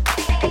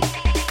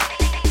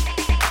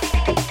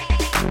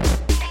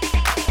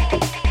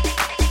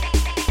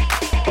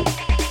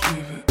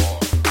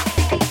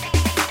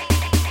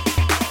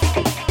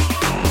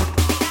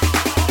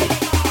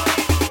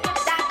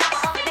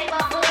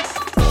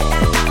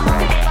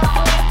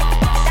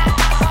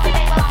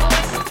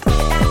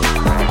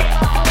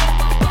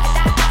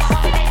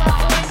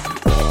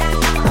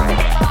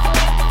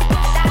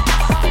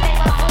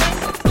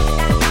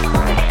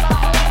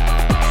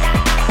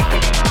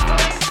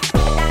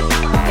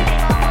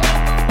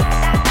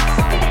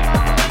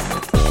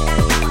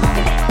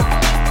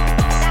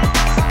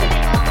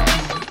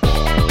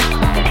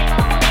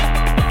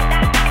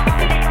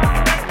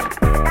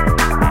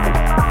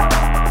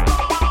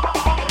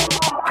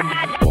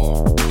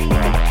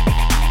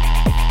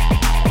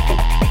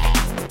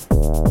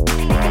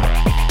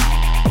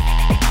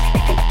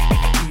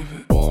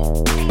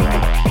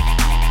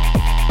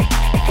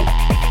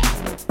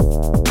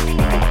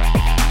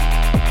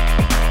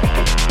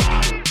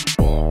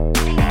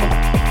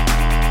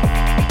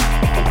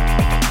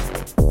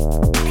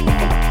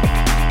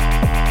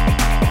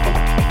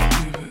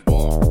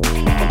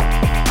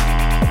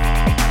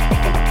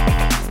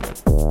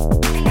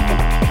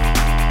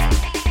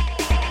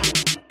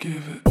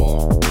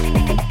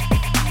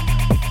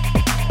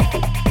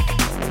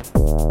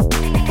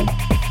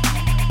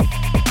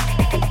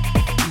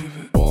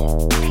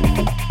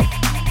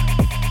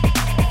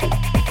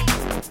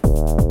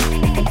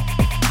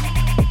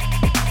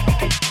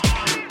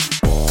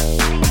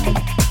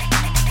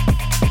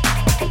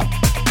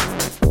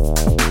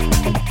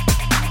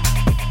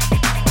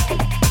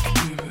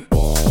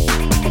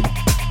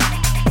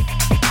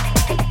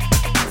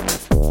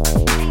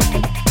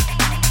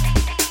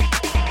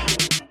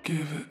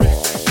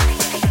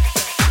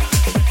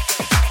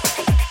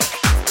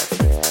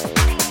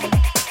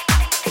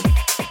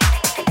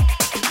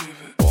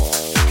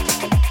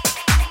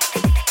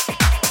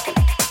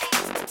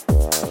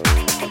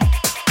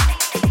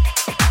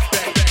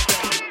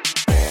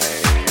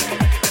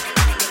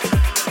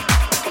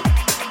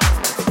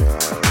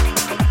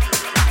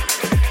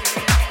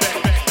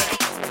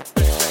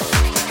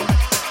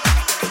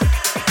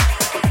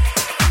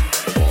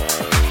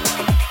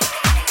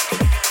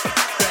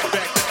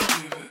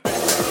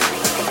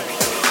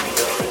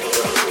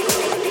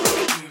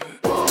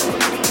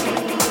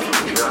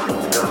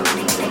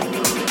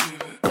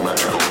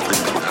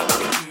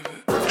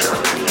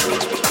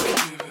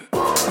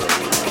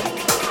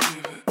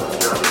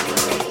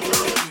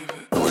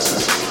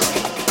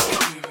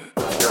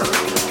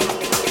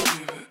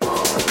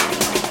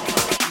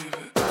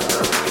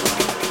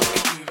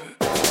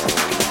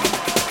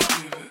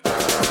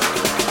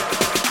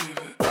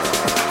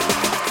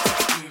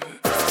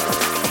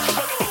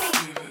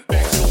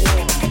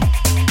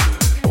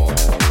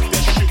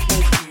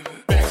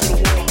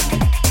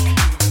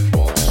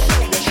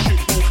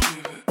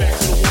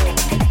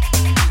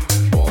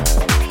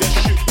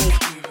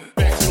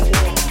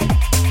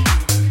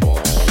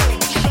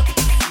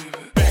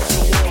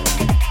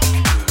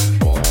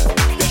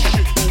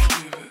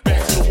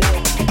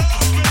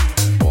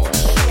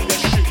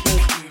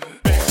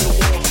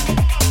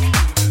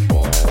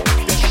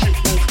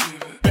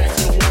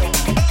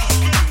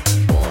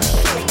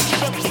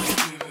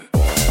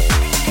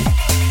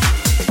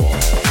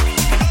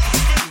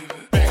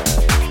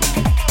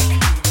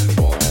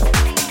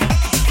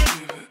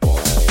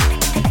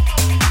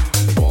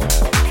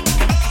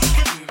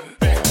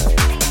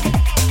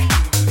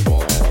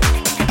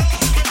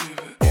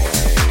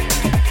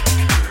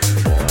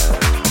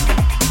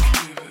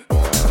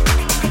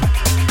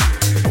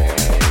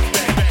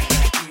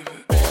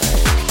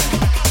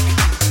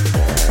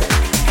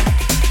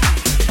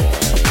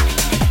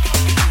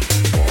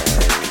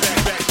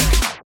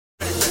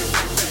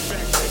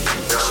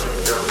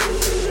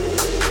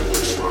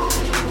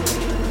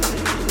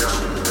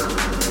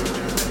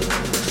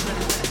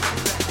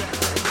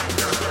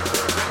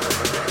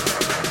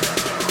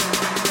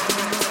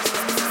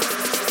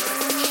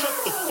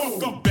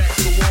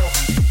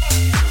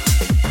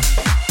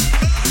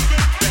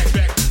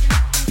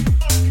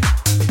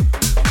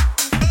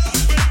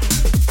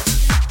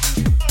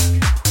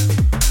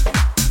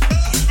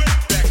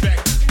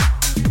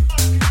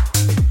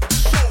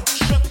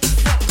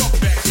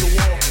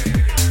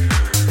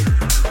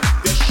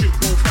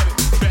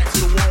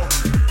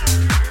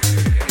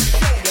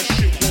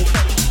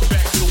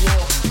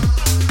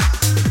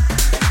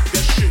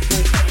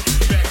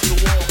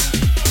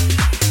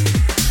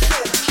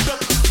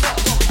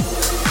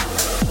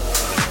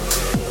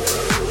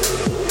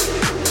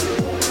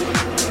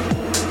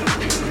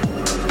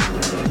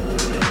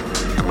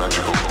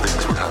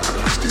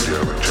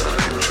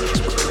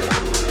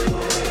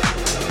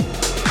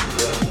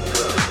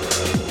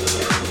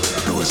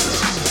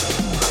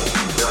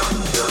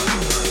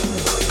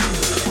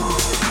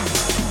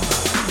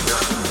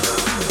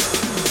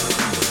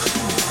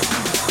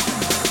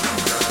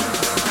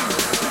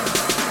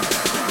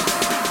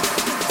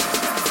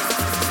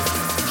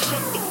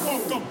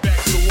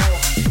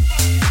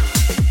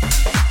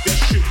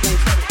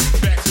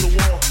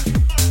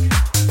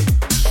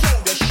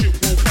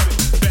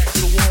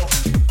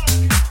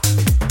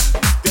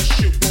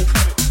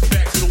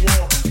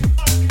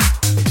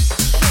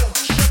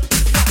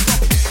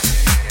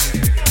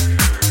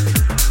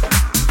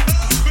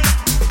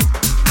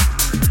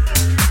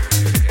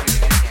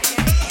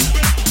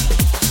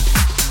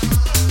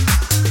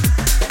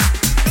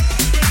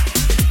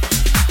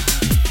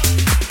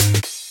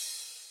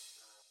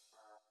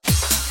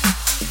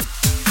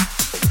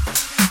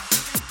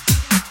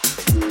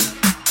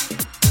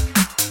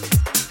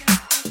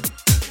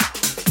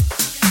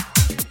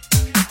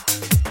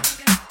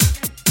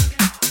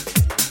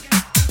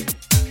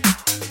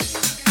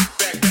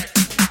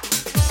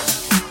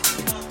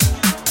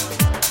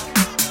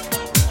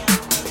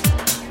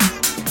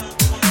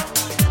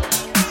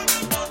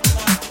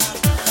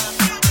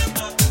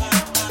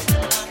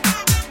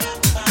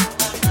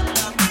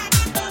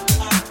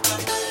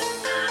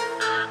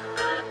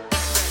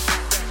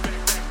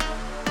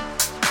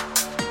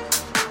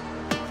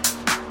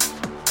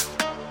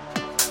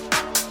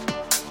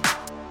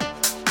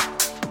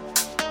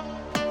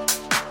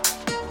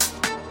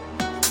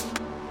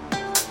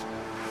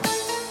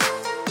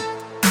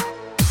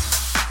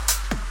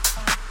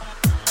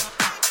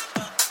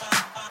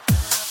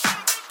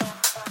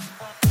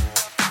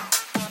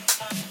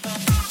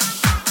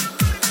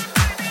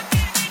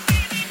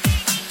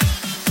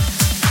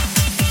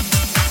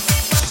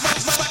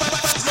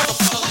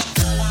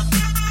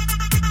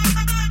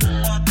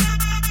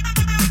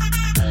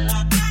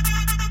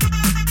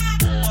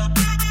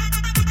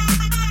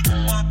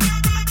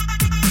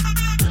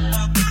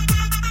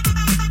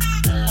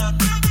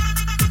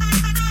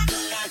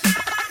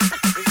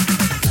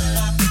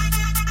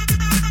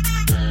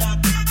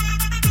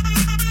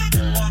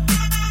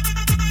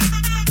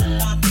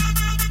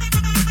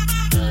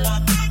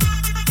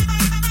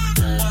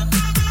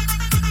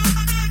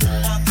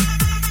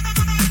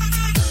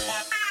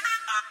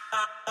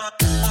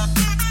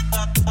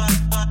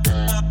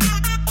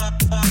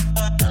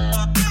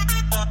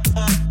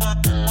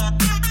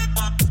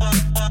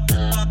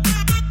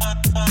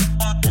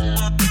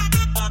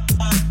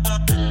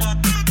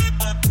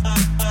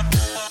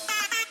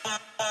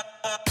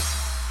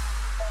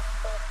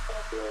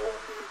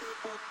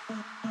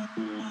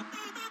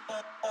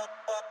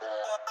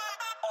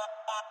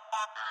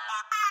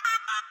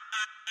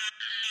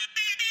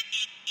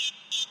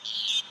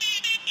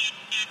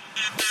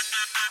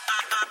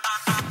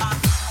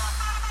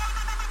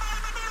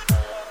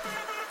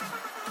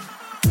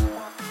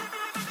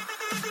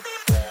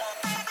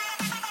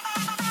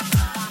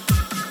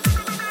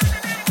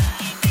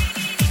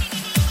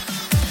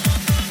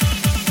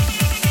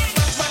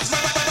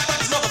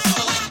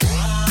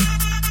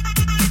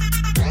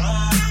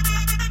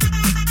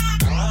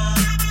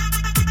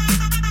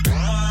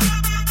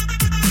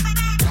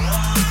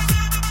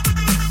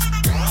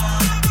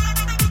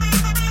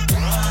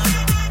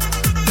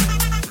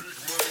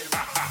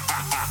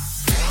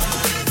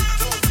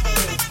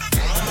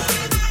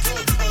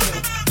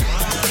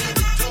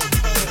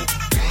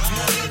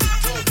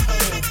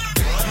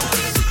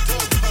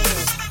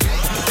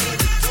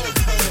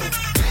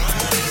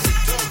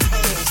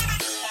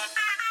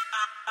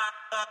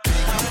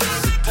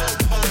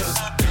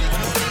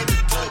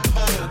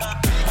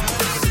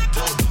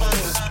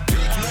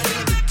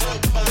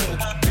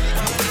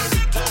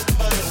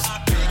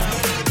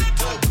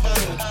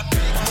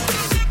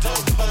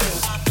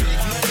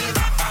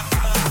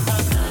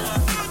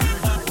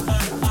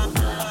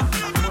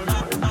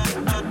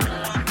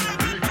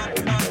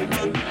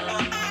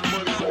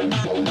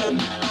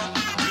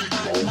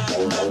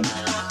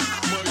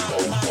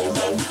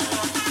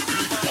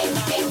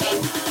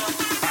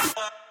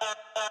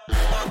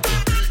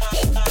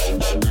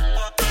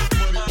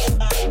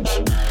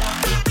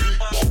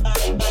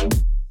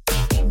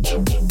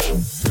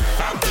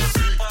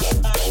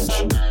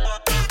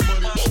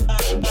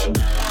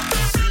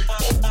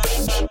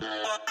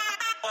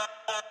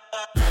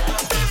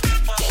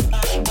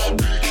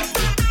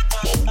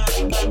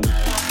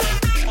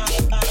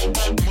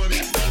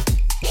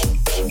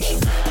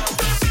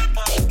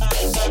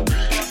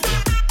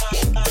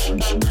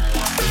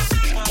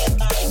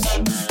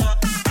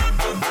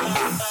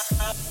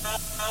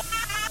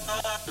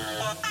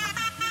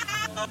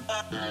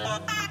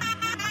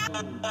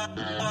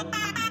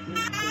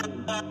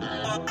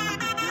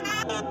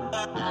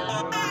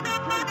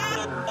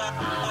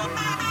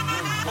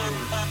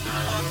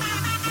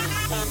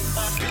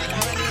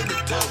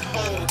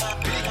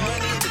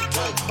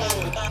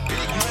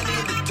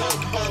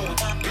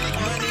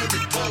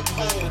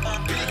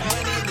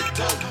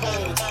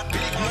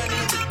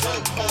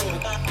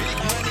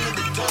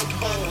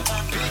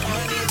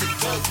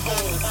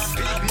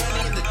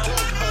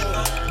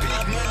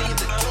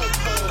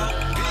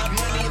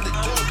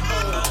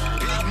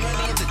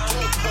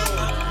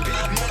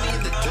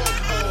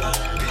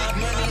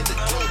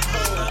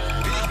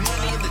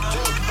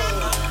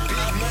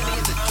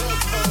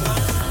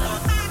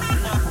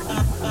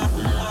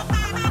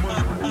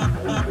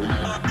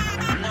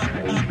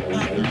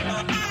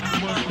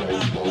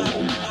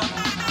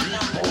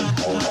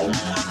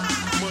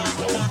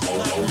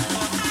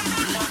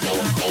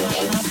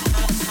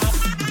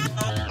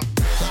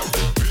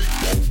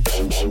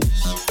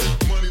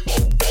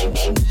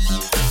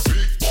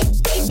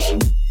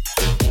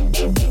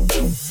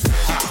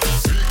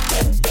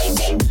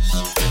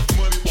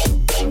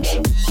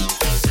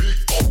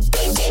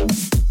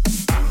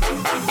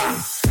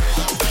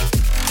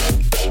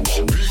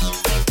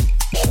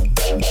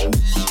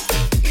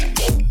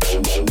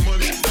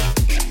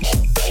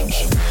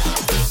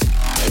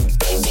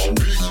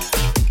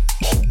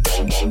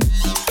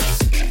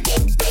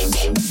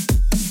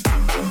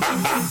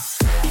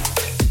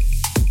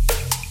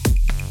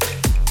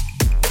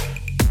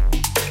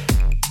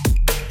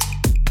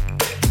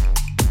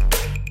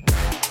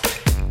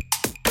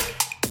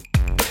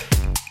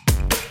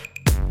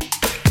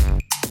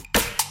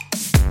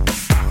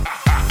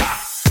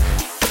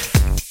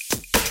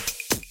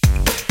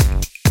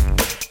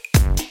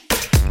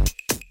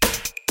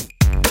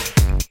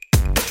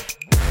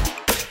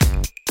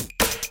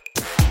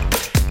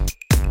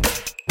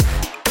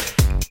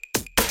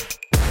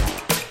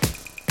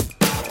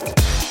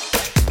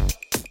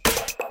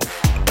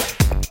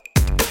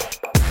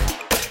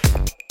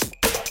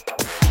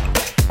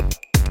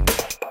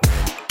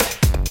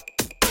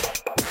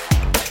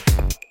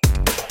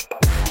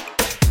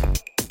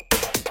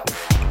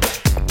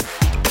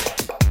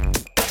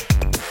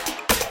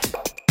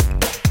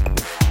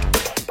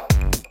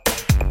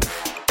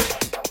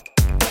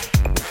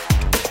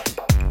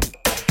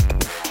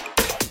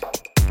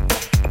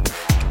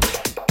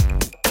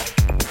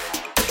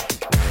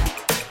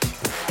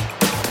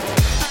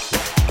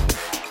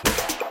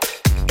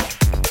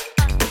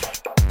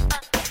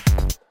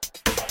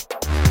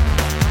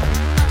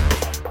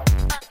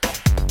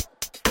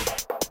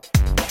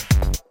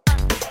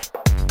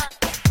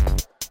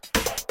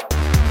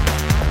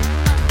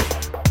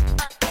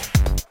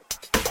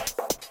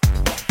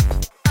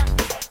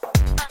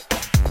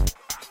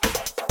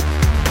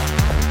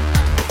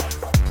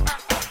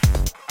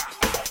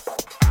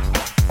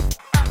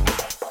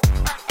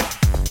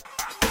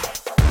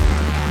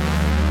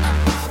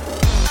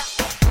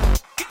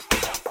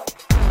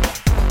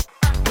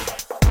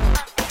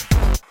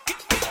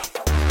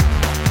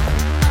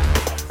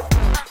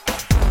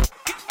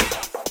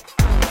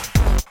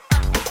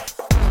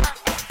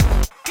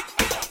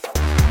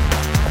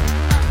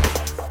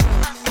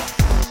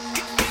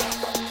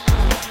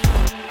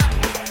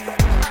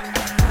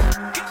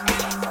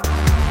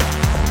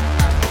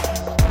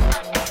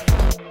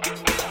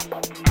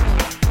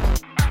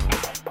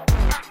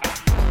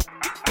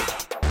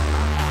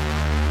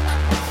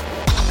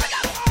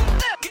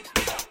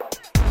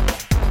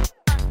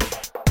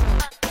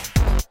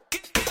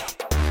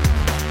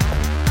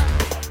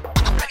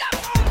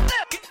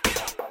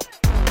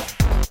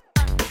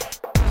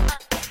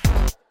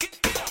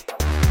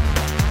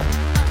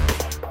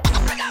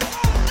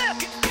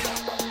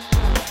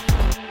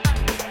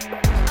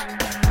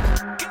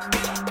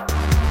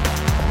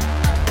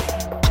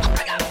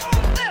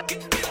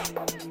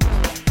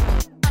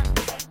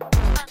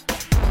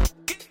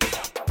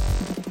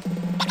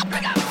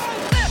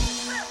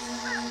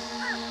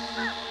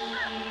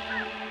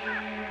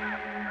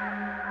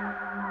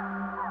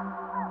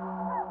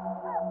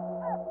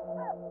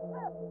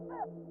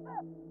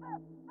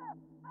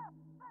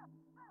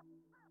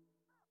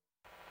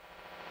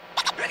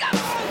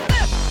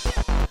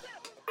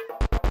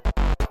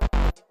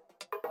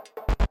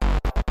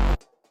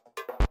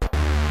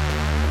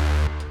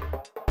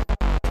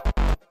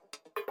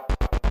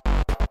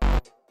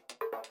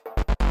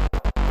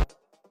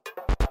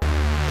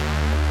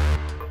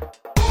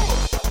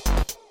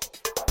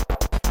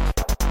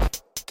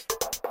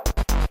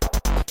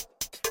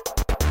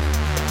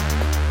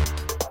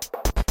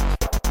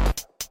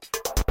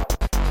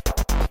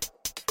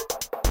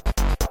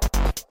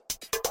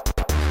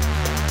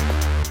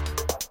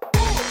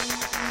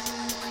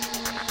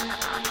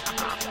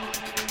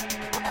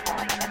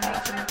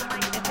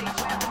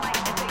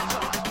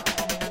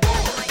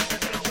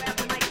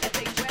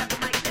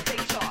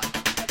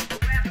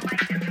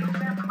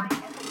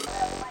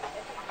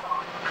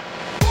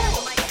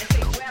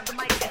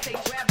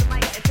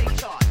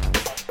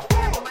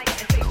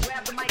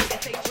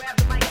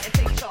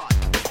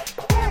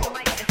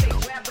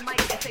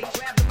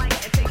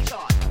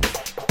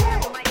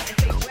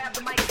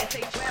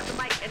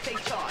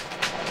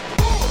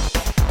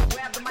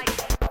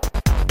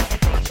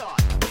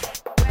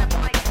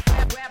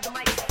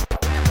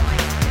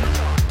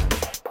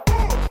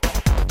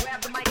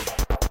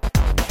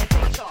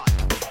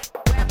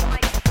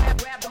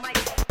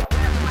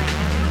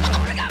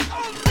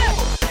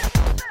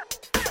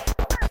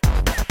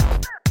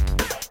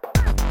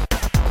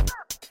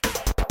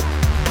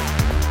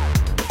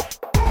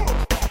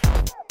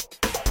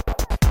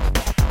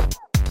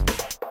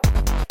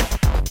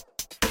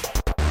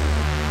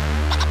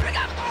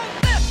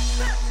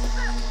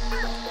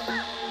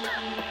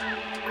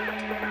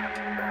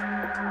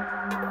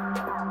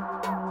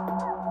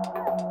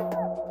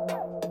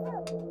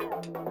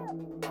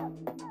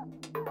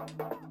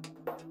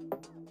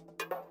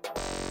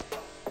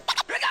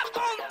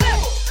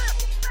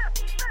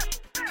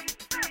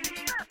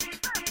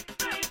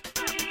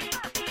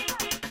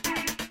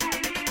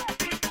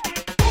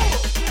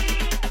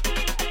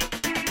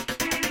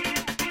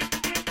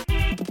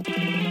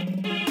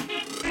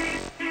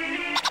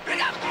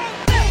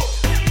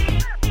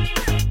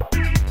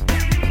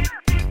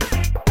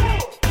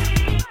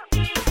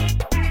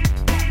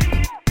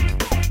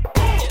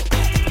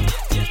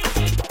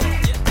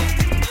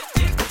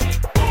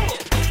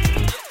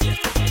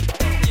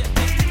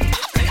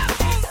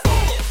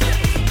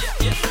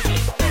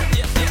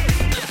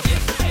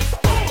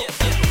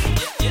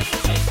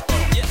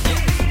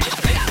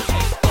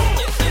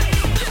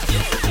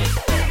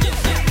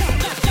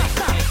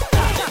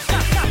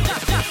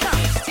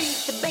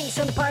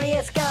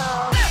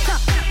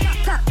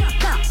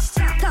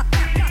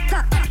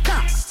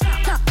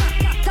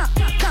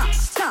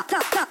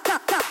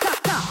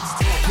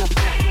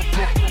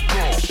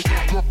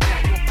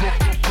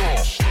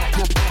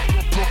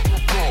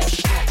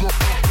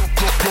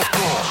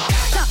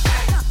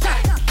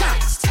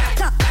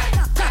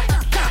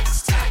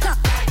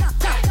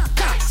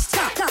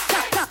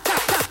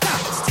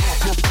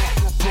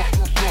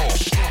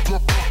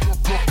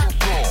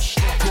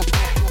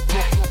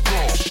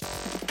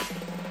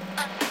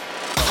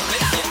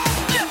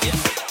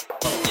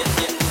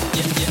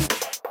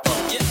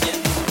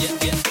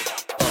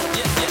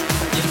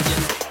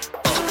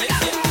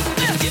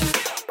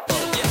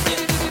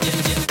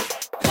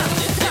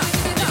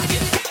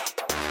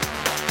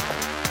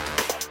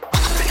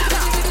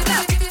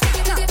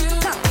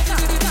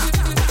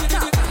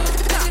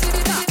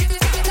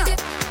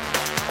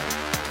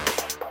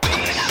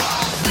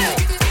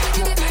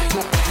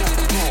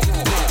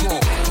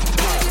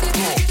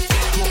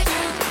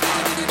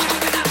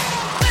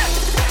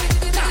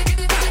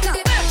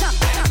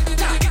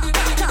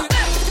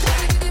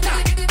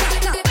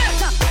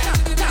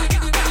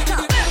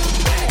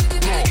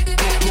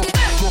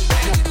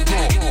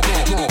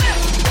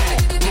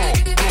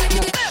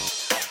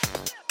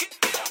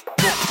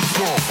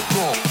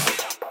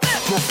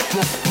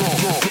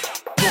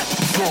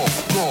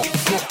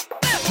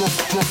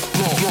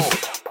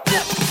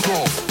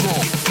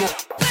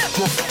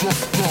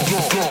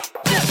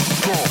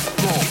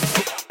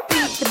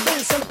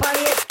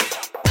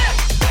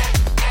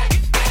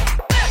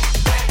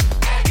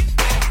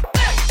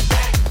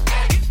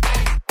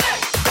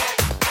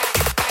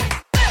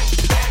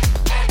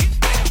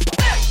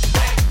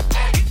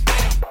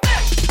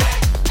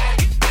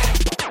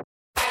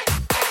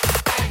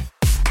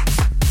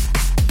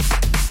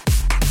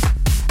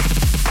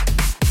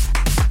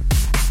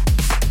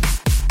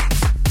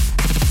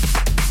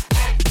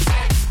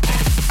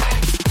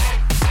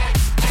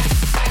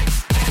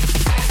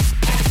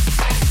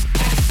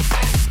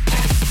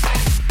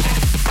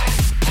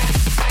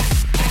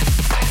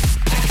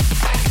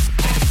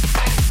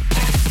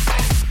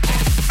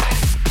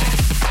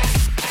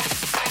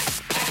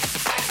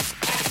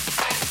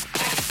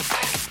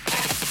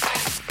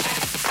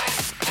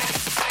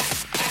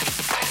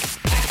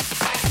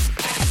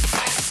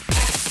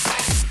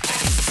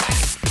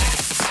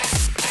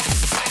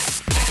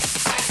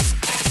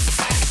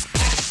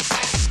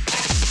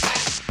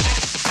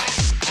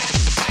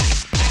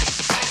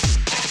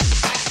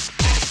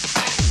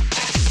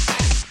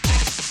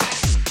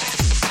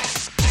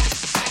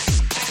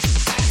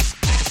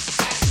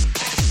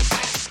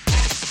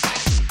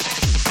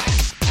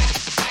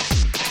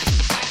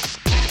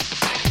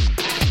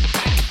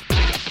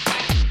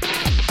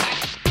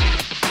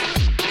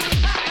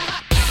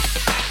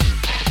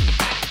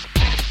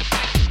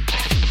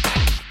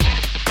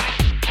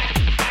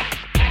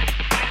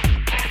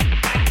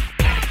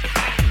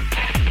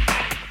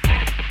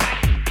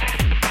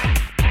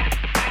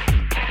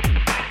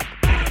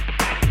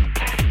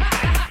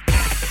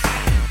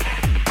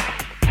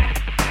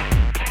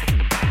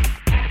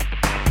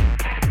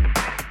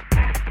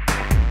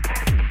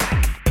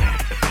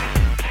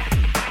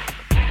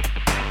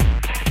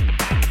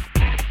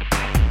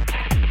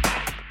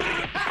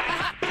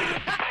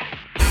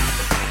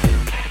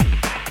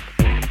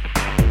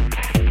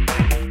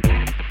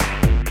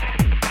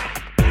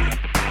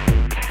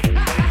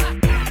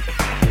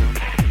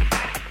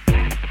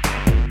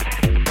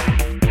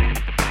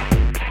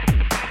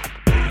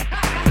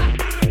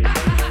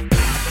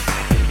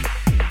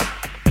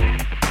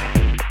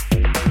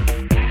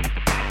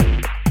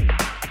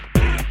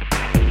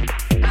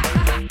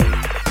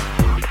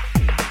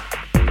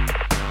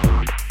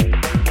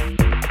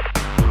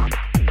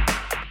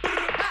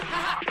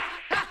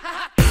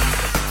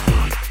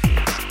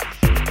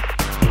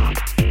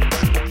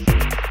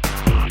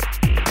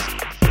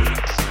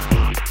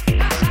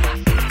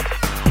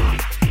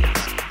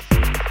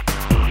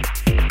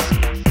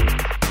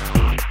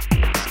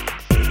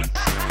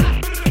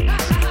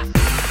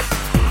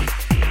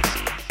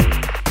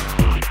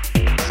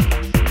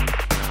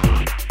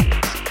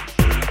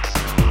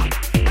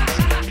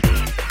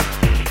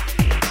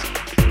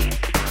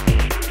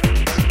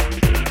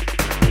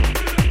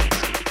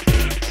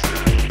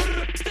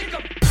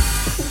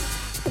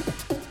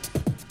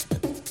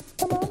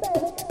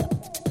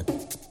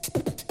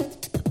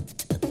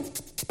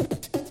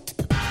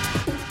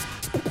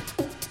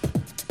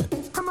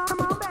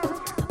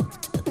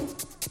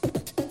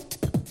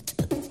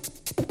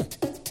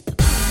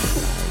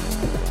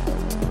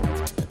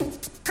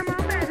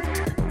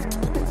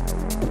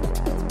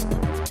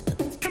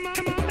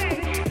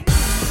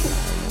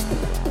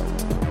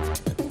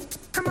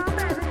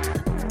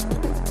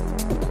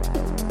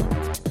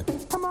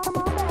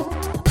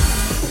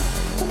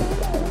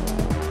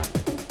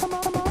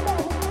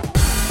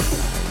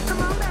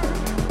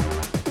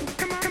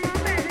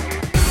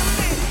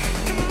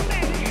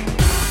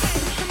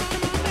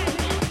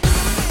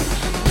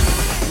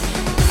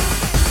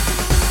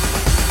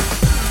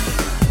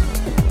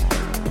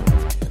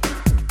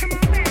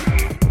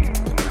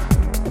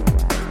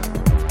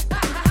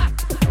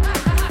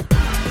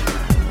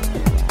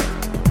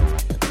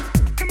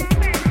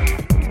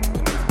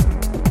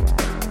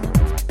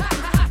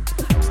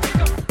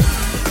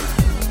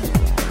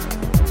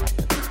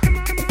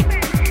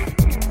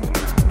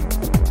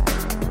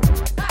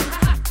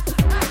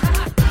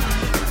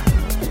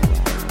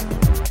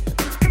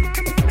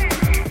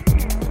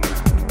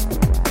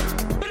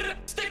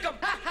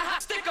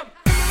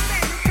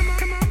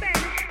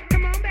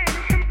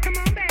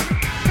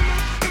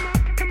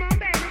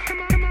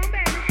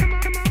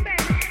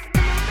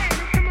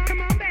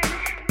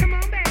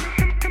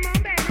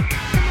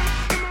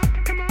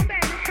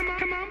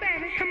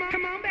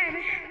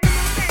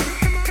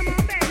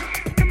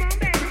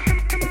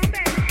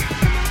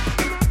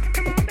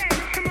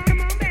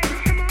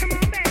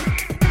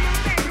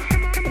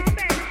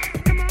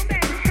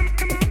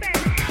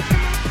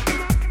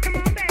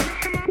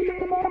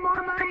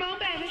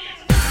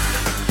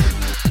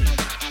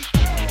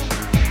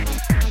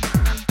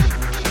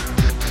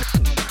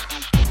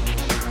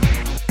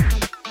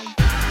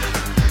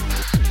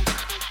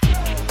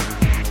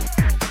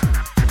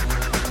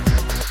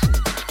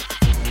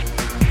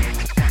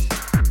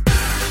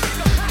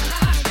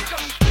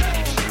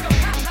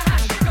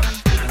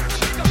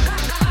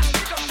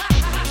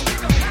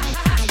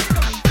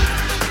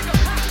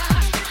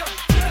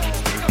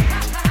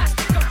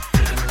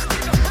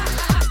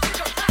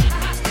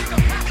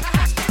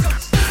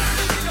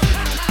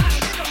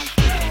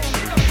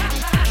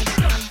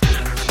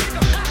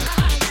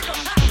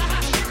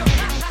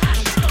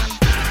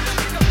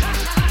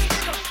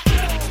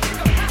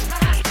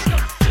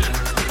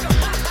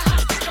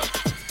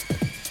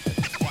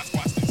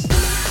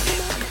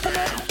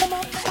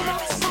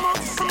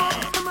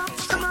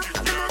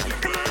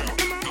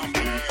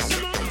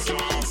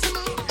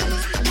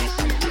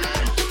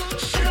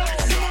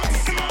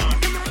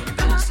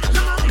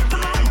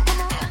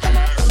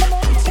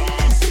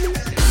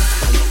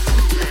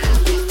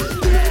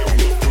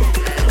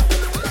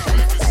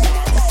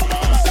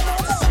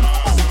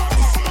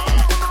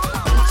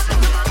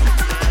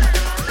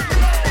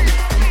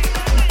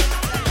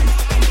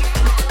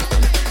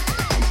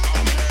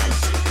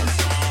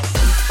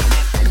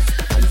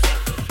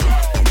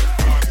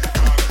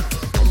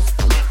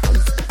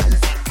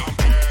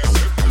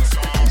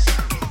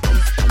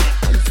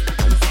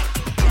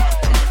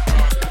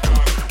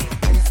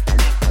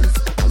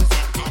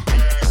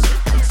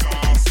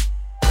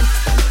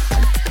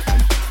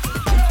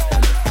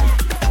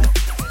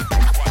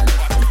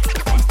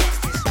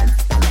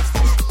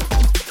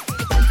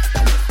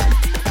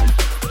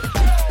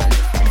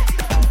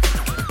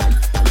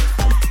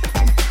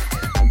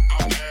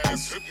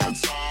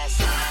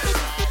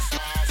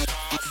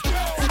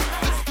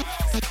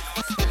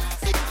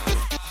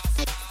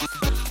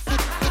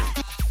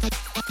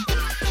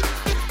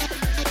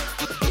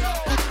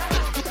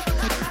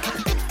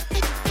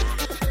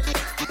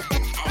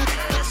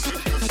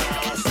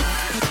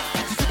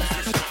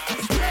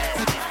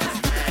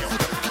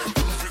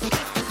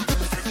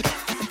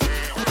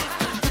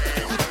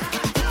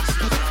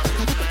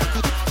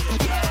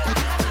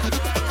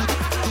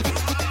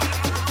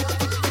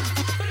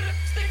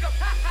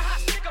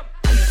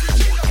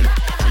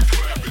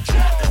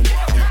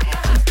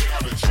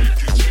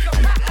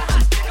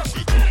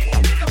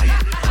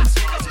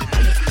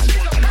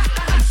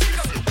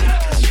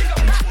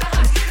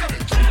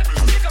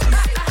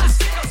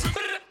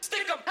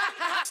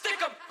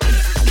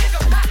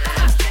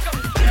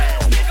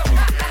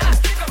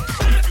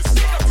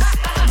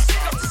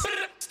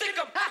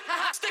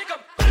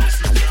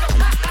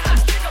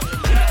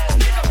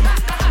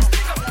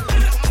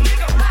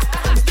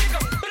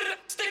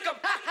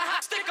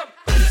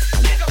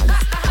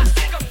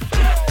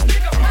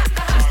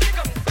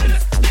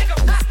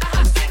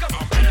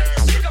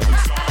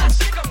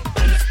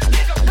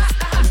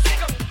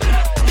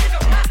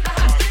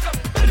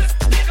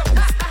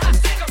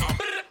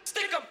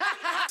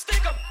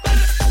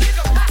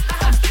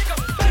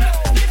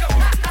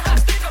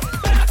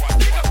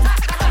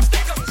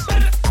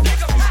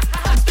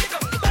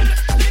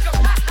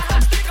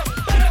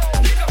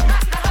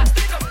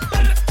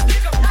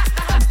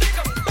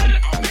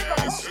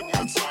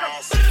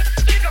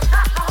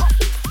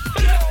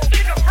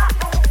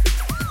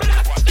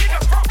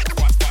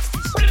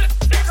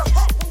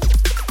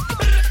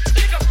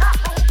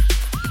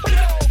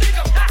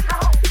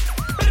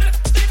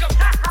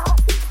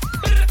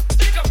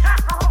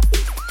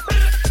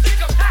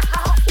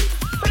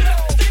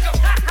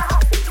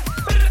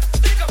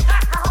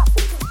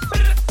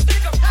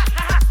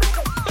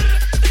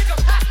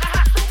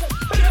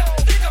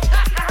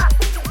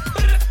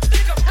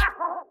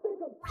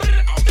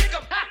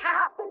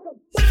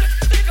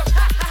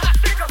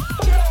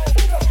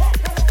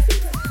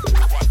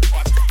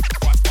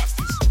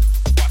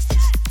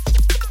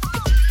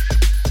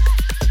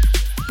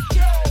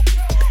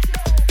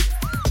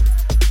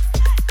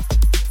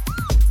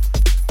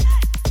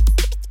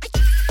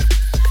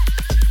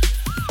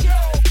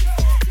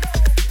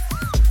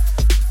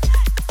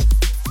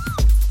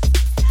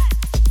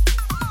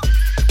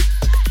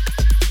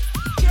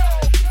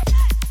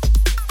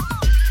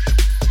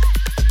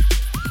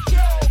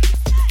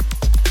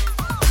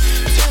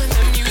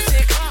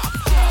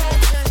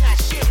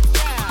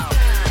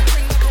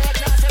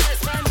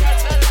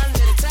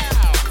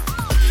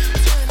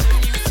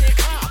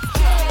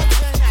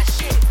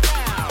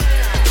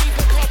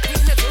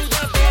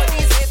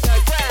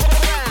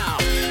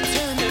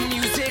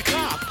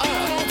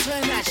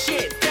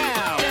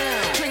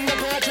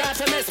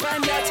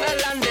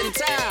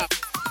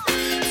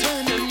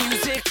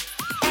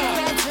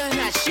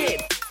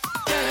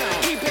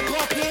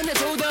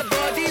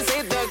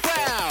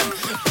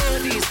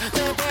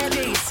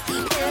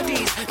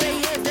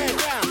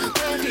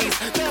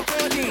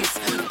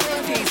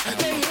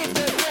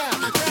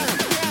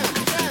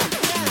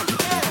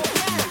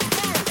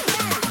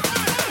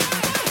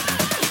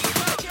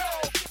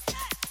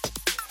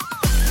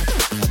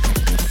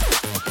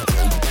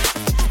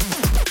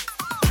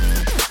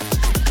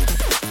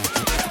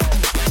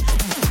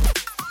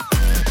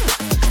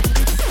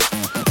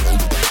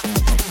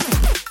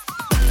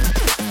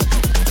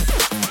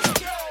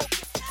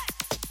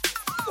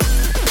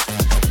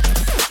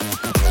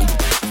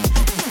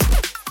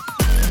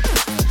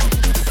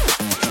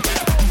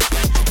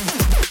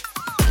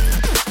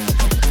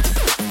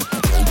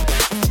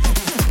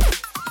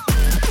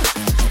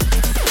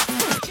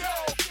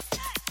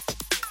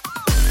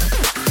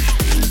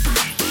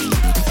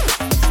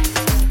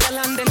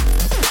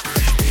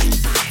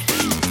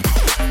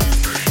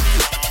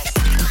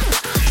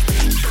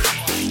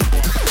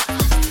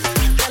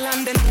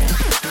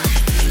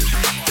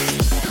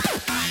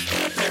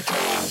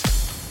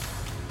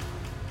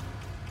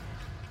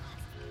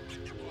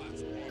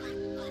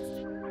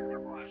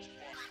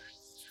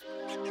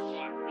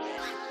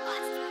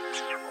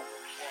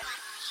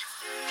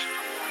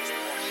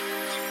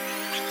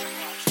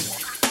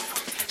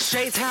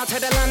 Straight out to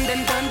the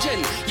London dungeon.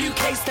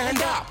 UK stand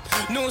up.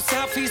 North,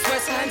 south, east,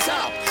 west, hands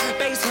up.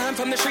 Baseline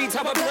from the streets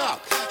of a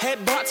block.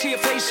 Headbutt to your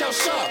face, shell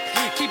shock.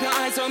 Keep your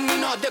eyes on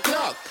me, not the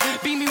clock.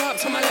 Beat me up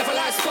to my level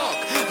like Spock.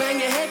 Bang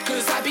your head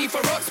cause I be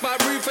for rocks.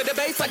 But root for the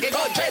bass like it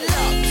got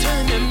dreadlock.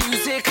 Turn the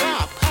music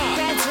up.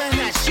 Then turn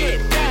that shit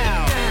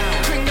down.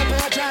 Bring the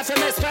blood drive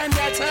from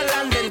Espana to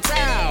London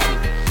town.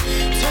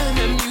 Turn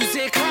the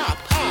music up.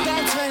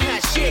 Then turn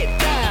that shit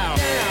down.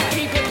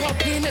 Keep it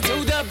popping until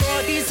the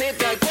bodies hit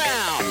the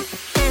ground.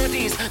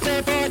 Bodies,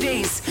 their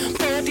bodies,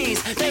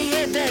 bodies, they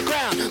hit the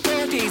ground.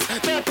 Bodies,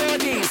 their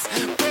bodies,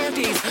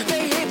 bodies,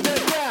 they hit the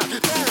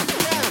ground.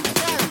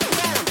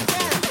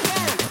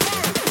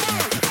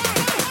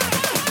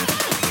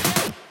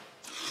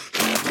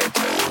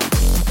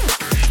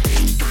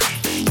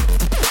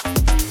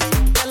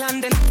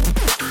 London.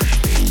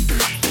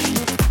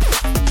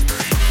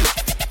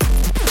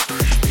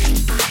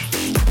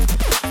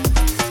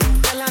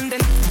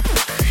 London.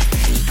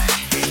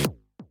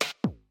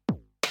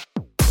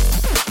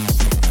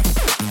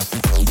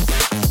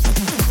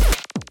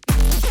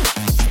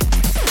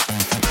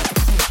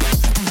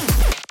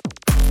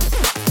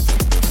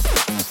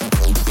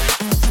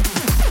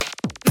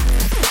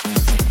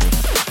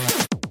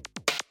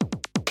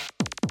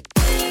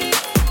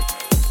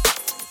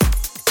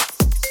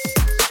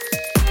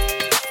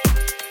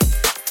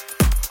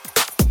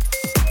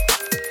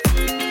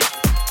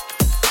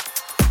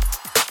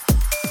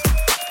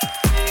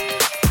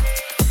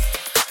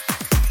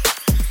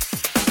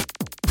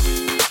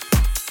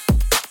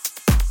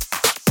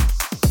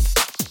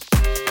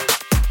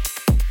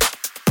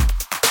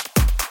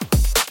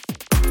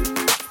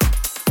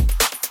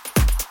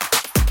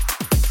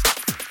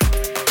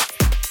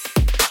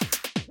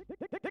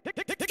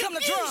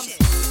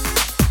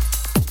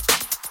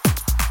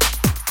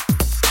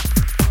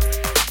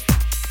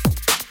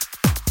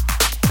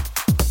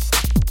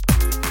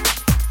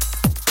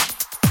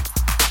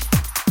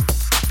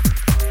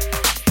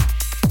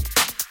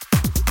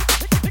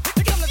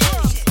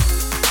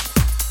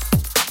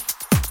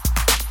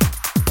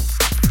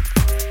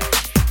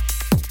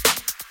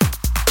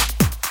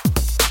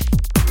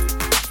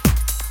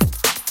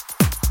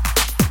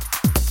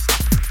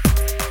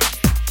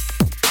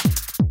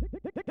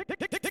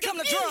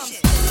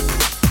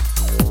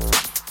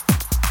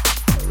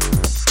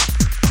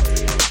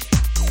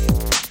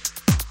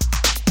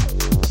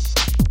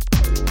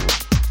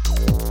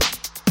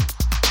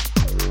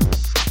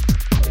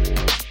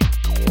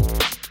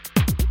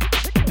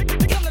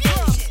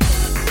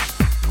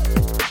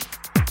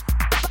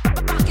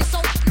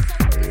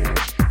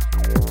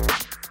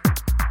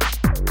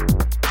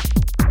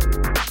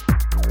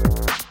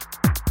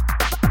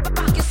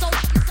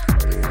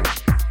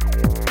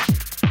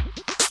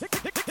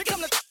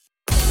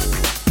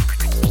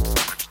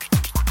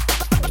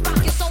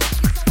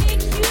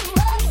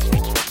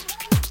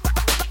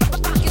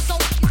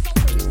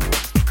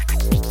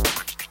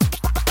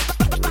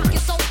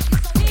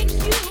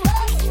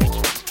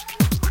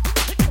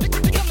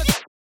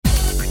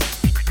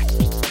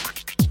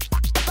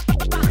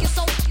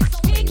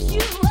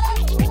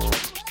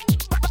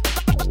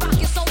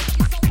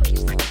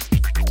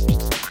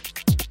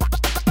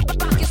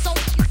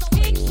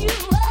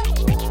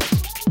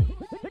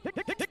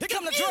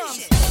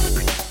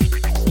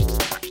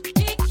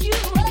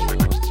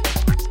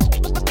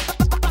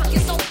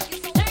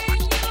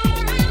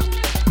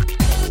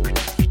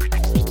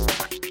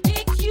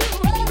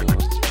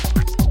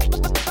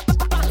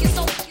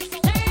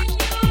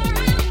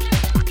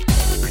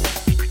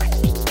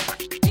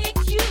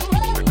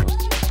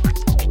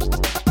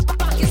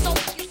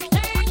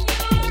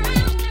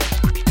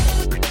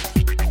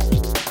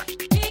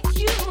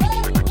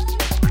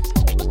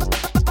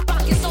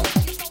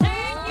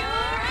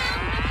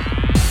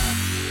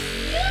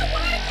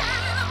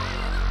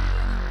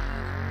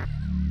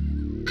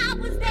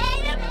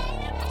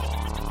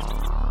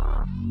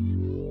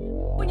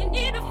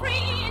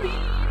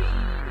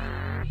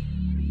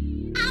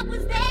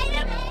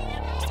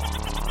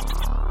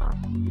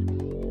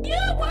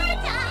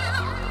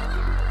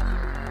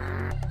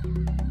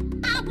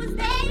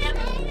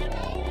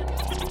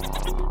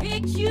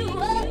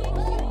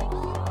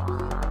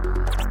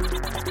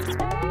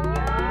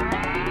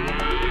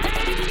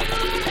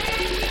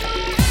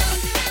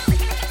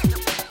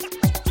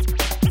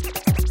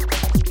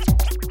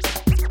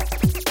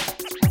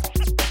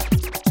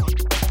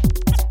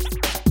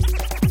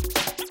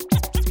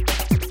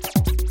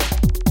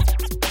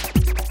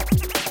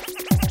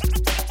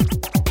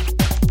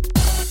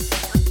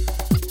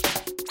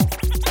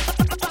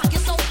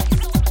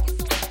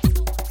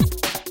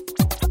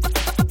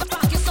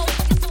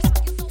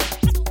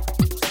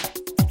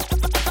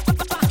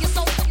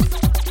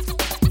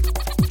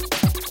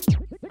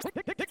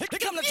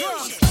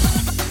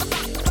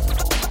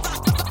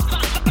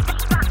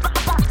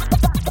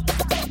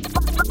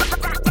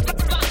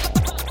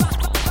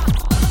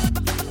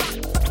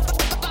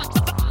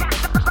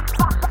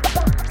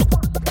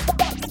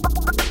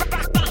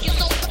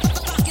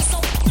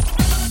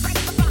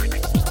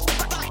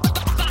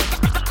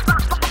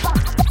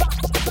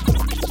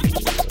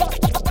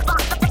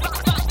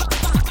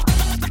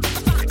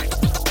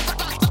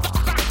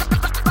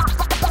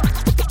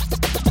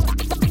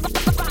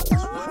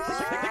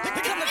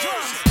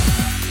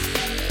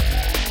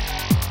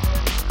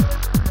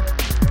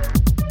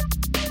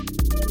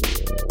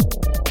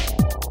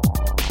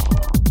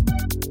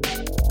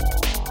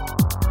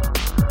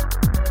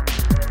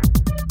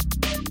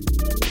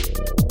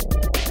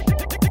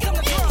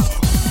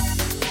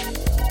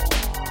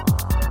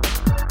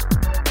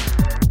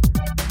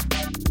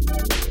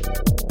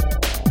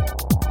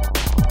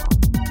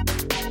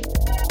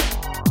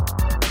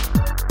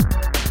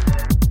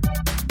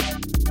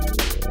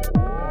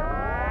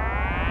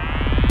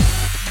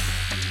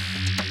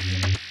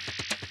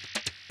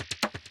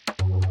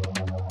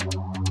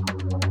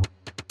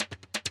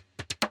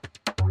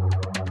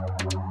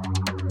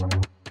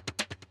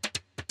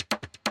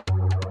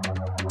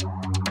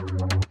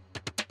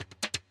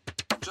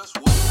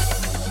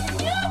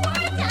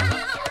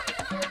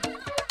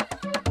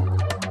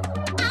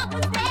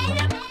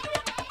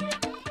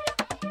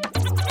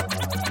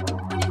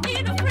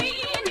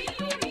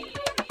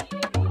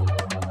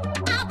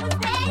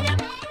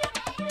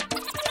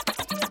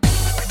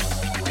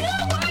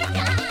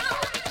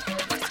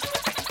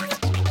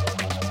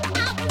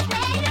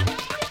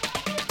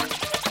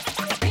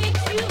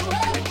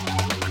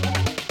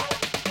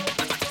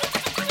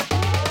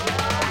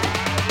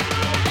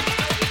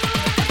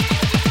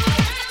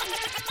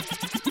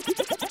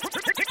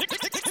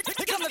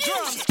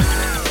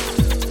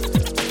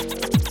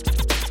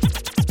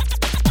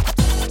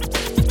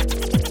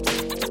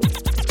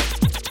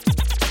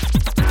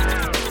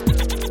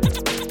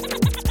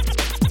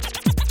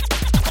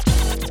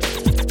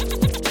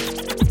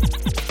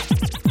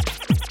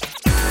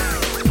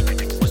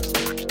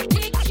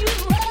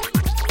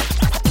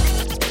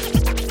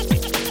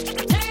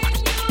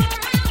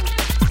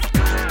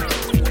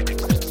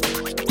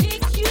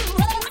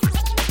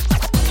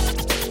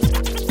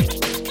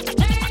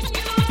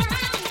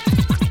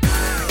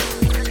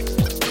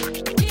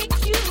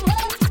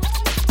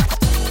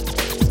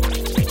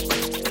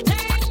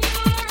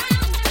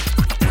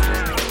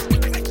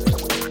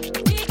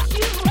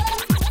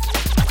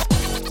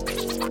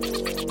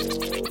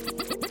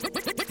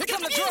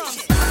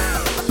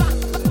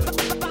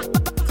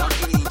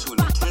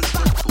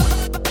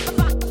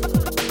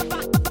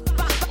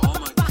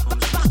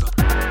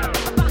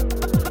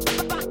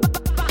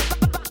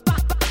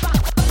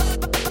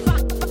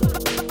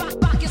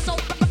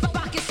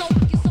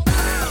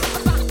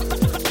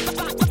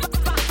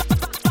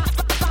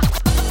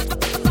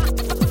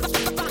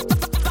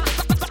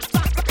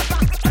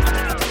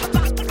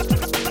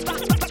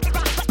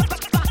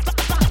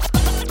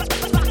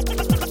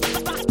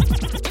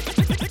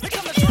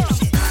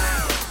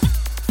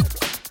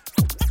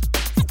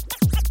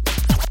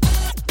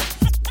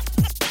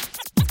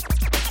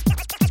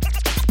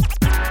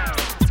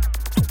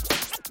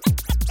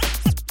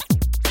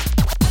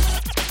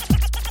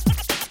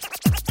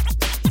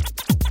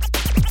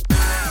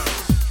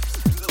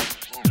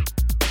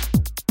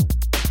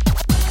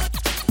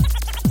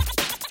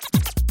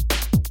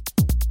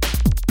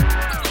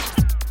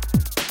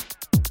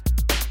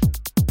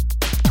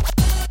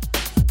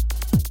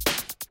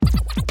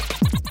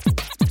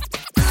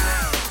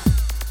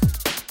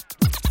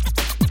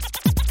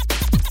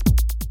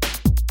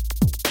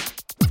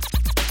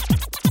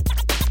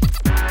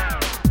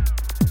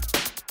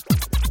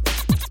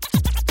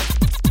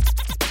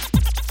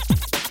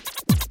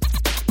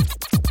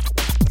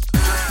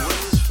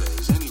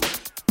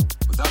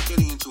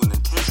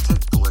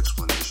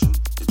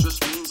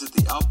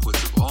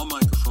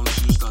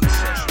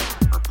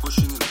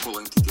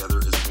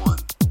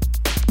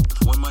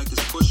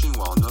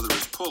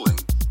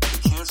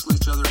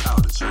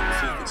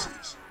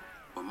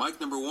 mic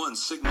number 1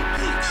 signal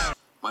peaks,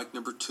 mic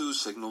number 2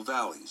 signal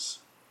valleys.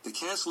 They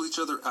cancel each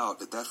other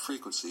out at that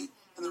frequency,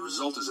 and the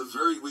result is a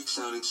very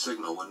weak-sounding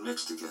signal when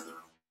mixed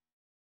together.